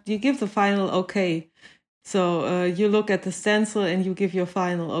 you give the final okay. So you look at the stencil and you give your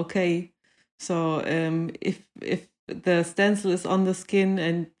final okay. So if the stencil is on the skin,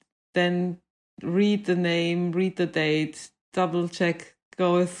 and then read the name, read the date, double check,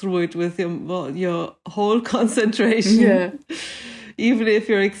 go through it with your whole concentration. Yeah. Even if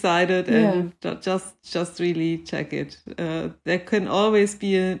you're excited, and just really check it. There can always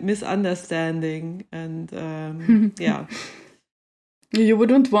be a misunderstanding, and You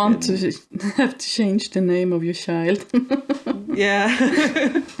wouldn't want to have to change the name of your child. Yeah.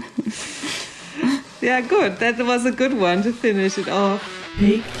 Yeah, good. That was a good one to finish it off.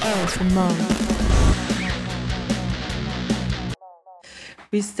 Pick of the month.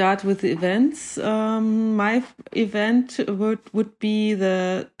 We start with the events. My event would be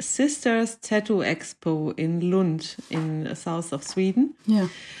the Sisters Tattoo Expo in Lund, in the south of Sweden. Yeah.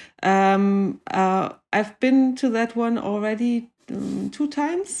 I've been to that one already 2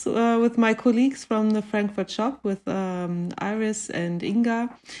 times with my colleagues from the Frankfurt shop, with Iris and Inga.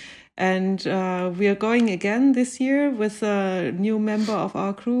 And we are going again this year with a new member of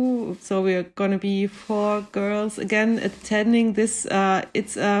our crew. So we are going to be 4 girls again attending this.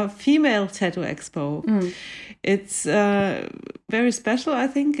 It's a female tattoo expo. It's very special, I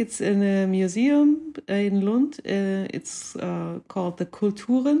think. It's in a museum in Lund. It's called the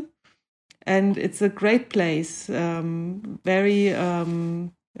Kulturen. And it's a great place.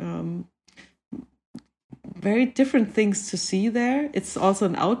 Very different things to see there. It's also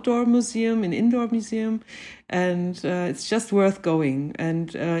an outdoor museum, an indoor museum, and it's just worth going.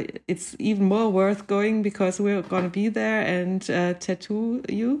 And it's even more worth going because we're going to be there and tattoo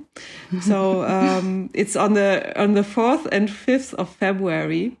you. So it's on the 4th and 5th of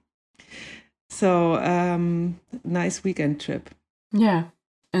February. So nice weekend trip. Yeah.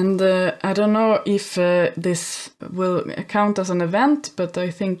 And I don't know if this will count as an event, but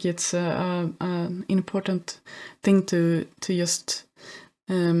I think it's an important thing to just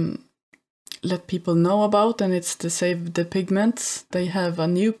let people know about, and it's to Save the Pigments. They have a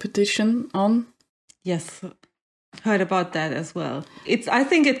new petition on. Yes, heard about that as well. I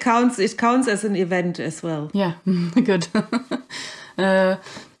think it counts. It counts as an event as well. Yeah, good.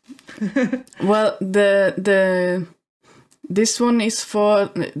 Well, this one is for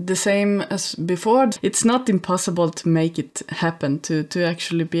the same as before. It's not impossible to make it happen, to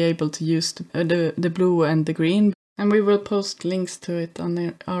actually be able to use the blue and the green. And we will post links to it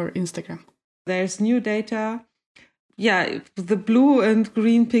on our Instagram. There's new data. Yeah, the blue and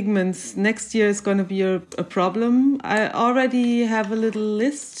green pigments next year is going to be a problem. I already have a little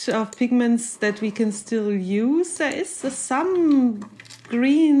list of pigments that we can still use. There is some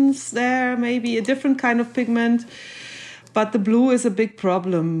greens there, maybe a different kind of pigment. But the blue is a big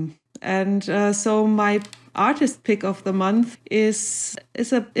problem. And so my artist pick of the month is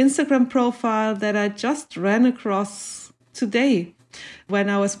an Instagram profile that I just ran across today when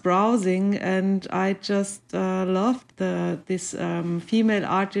I was browsing. And I just loved this female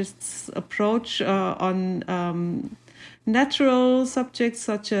artist's approach on natural subjects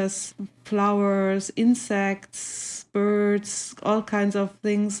such as flowers, insects, birds, all kinds of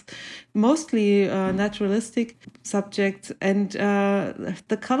things, mostly naturalistic subjects. And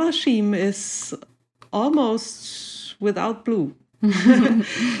the color scheme is almost without blue.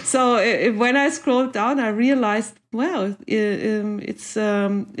 So when I scrolled down, I realized, well,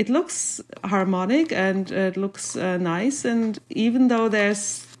 it looks harmonic and it looks nice. And even though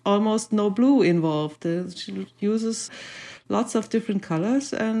there's almost no blue involved, she uses lots of different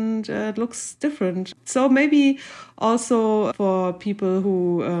colors, and it looks different. So maybe also for people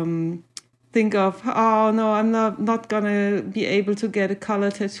who think of, oh no, I'm not gonna be able to get a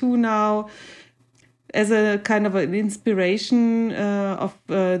color tattoo now, as a kind of an inspiration of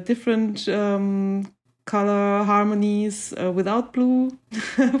different color harmonies without blue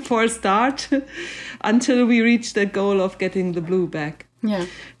for a start, until we reach the goal of getting the blue back. Yeah.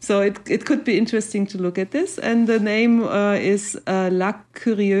 So it could be interesting to look at this. And the name is La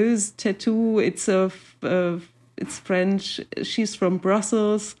Curieuse Tattoo. It's French. She's from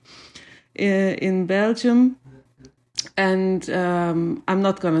Brussels in Belgium. And I'm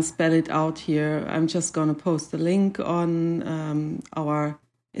not going to spell it out here. I'm just going to post a link on our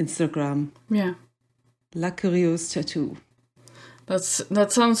Instagram. Yeah. La Curieuse Tattoo.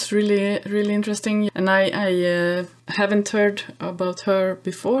 That sounds really, really interesting. And I haven't heard about her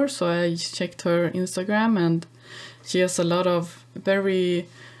before, so I checked her Instagram, and she has a lot of very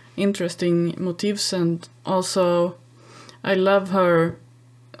interesting motifs. And also I love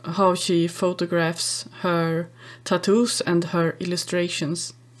how she photographs her tattoos and her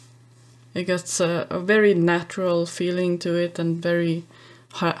illustrations. It gets a very natural feeling to it, and very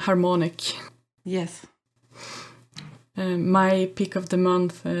harmonic. Yes. My pick of the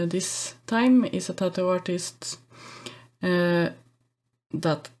month this time is a tattoo artist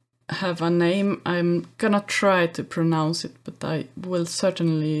that have a name. I'm gonna try to pronounce it, but I will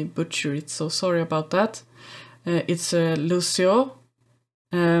certainly butcher it, so sorry about that. It's Lucio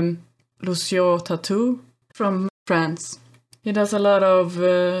Tattoo from France. He does a lot of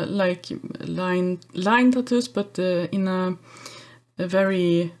like line tattoos, but in a a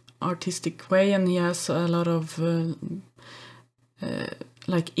very artistic way, and he has a lot of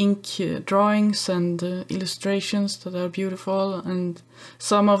like ink drawings and illustrations that are beautiful, and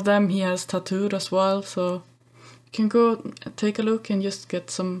some of them he has tattooed as well, so you can go take a look and just get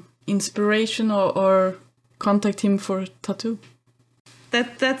some inspiration or contact him for a tattoo.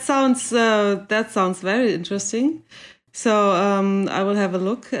 That sounds very interesting. So I will have a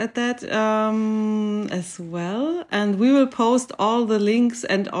look at that as well, and we will post all the links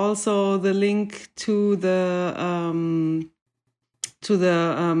and also the link to the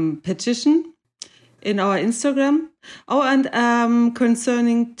petition in our Instagram. Oh, and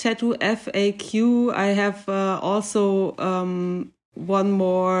concerning Tattoo FAQ, I have also one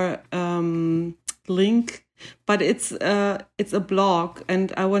more link, but it's a blog,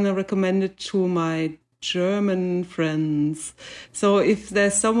 and I want to recommend it to my German friends. So if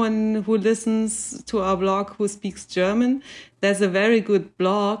there's someone who listens to our blog who speaks German, there's a very good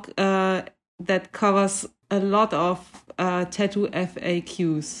blog that covers a lot of tattoo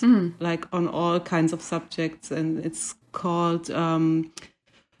FAQs, like on all kinds of subjects, and it's called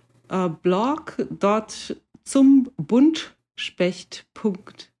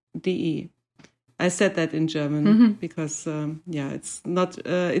blog.zumbuntspecht.de. I said that in German because it's not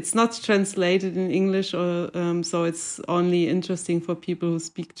translated in English, or so it's only interesting for people who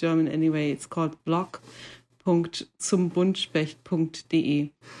speak German anyway. It's called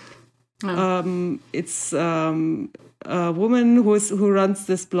blog.zumbuntspecht.de. It's a woman who runs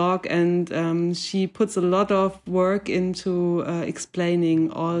this blog, and she puts a lot of work into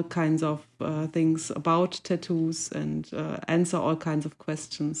explaining all kinds of things about tattoos and answer all kinds of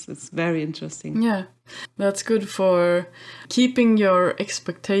questions. It's very interesting. Yeah, that's good for keeping your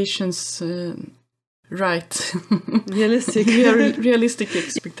expectations right. Realistic. Realistic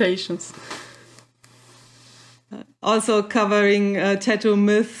expectations. Also covering tattoo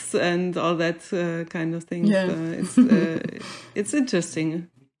myths and all that kind of things. Yeah. It's interesting.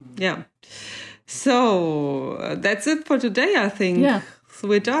 Yeah. So that's it for today, I think. Yeah. So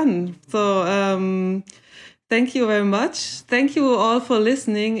we're done. So thank you very much. Thank you all for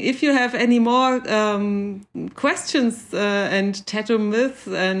listening. If you have any more questions and tattoo myths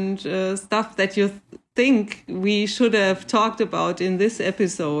and stuff that you think we should have talked about in this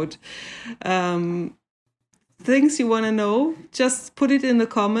episode, things you want to know, just put it in the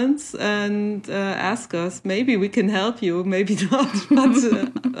comments and ask us. Maybe we can help you, maybe not, but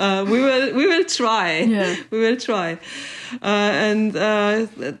we will try. Yeah. We will try. And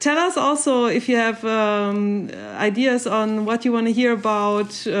tell us also if you have ideas on what you want to hear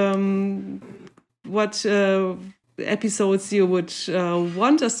about, what episodes you would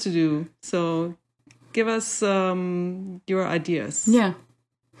want us to do. So give us your ideas. Yeah,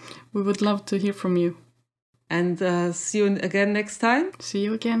 we would love to hear from you. And see you again next time. See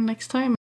you again next time.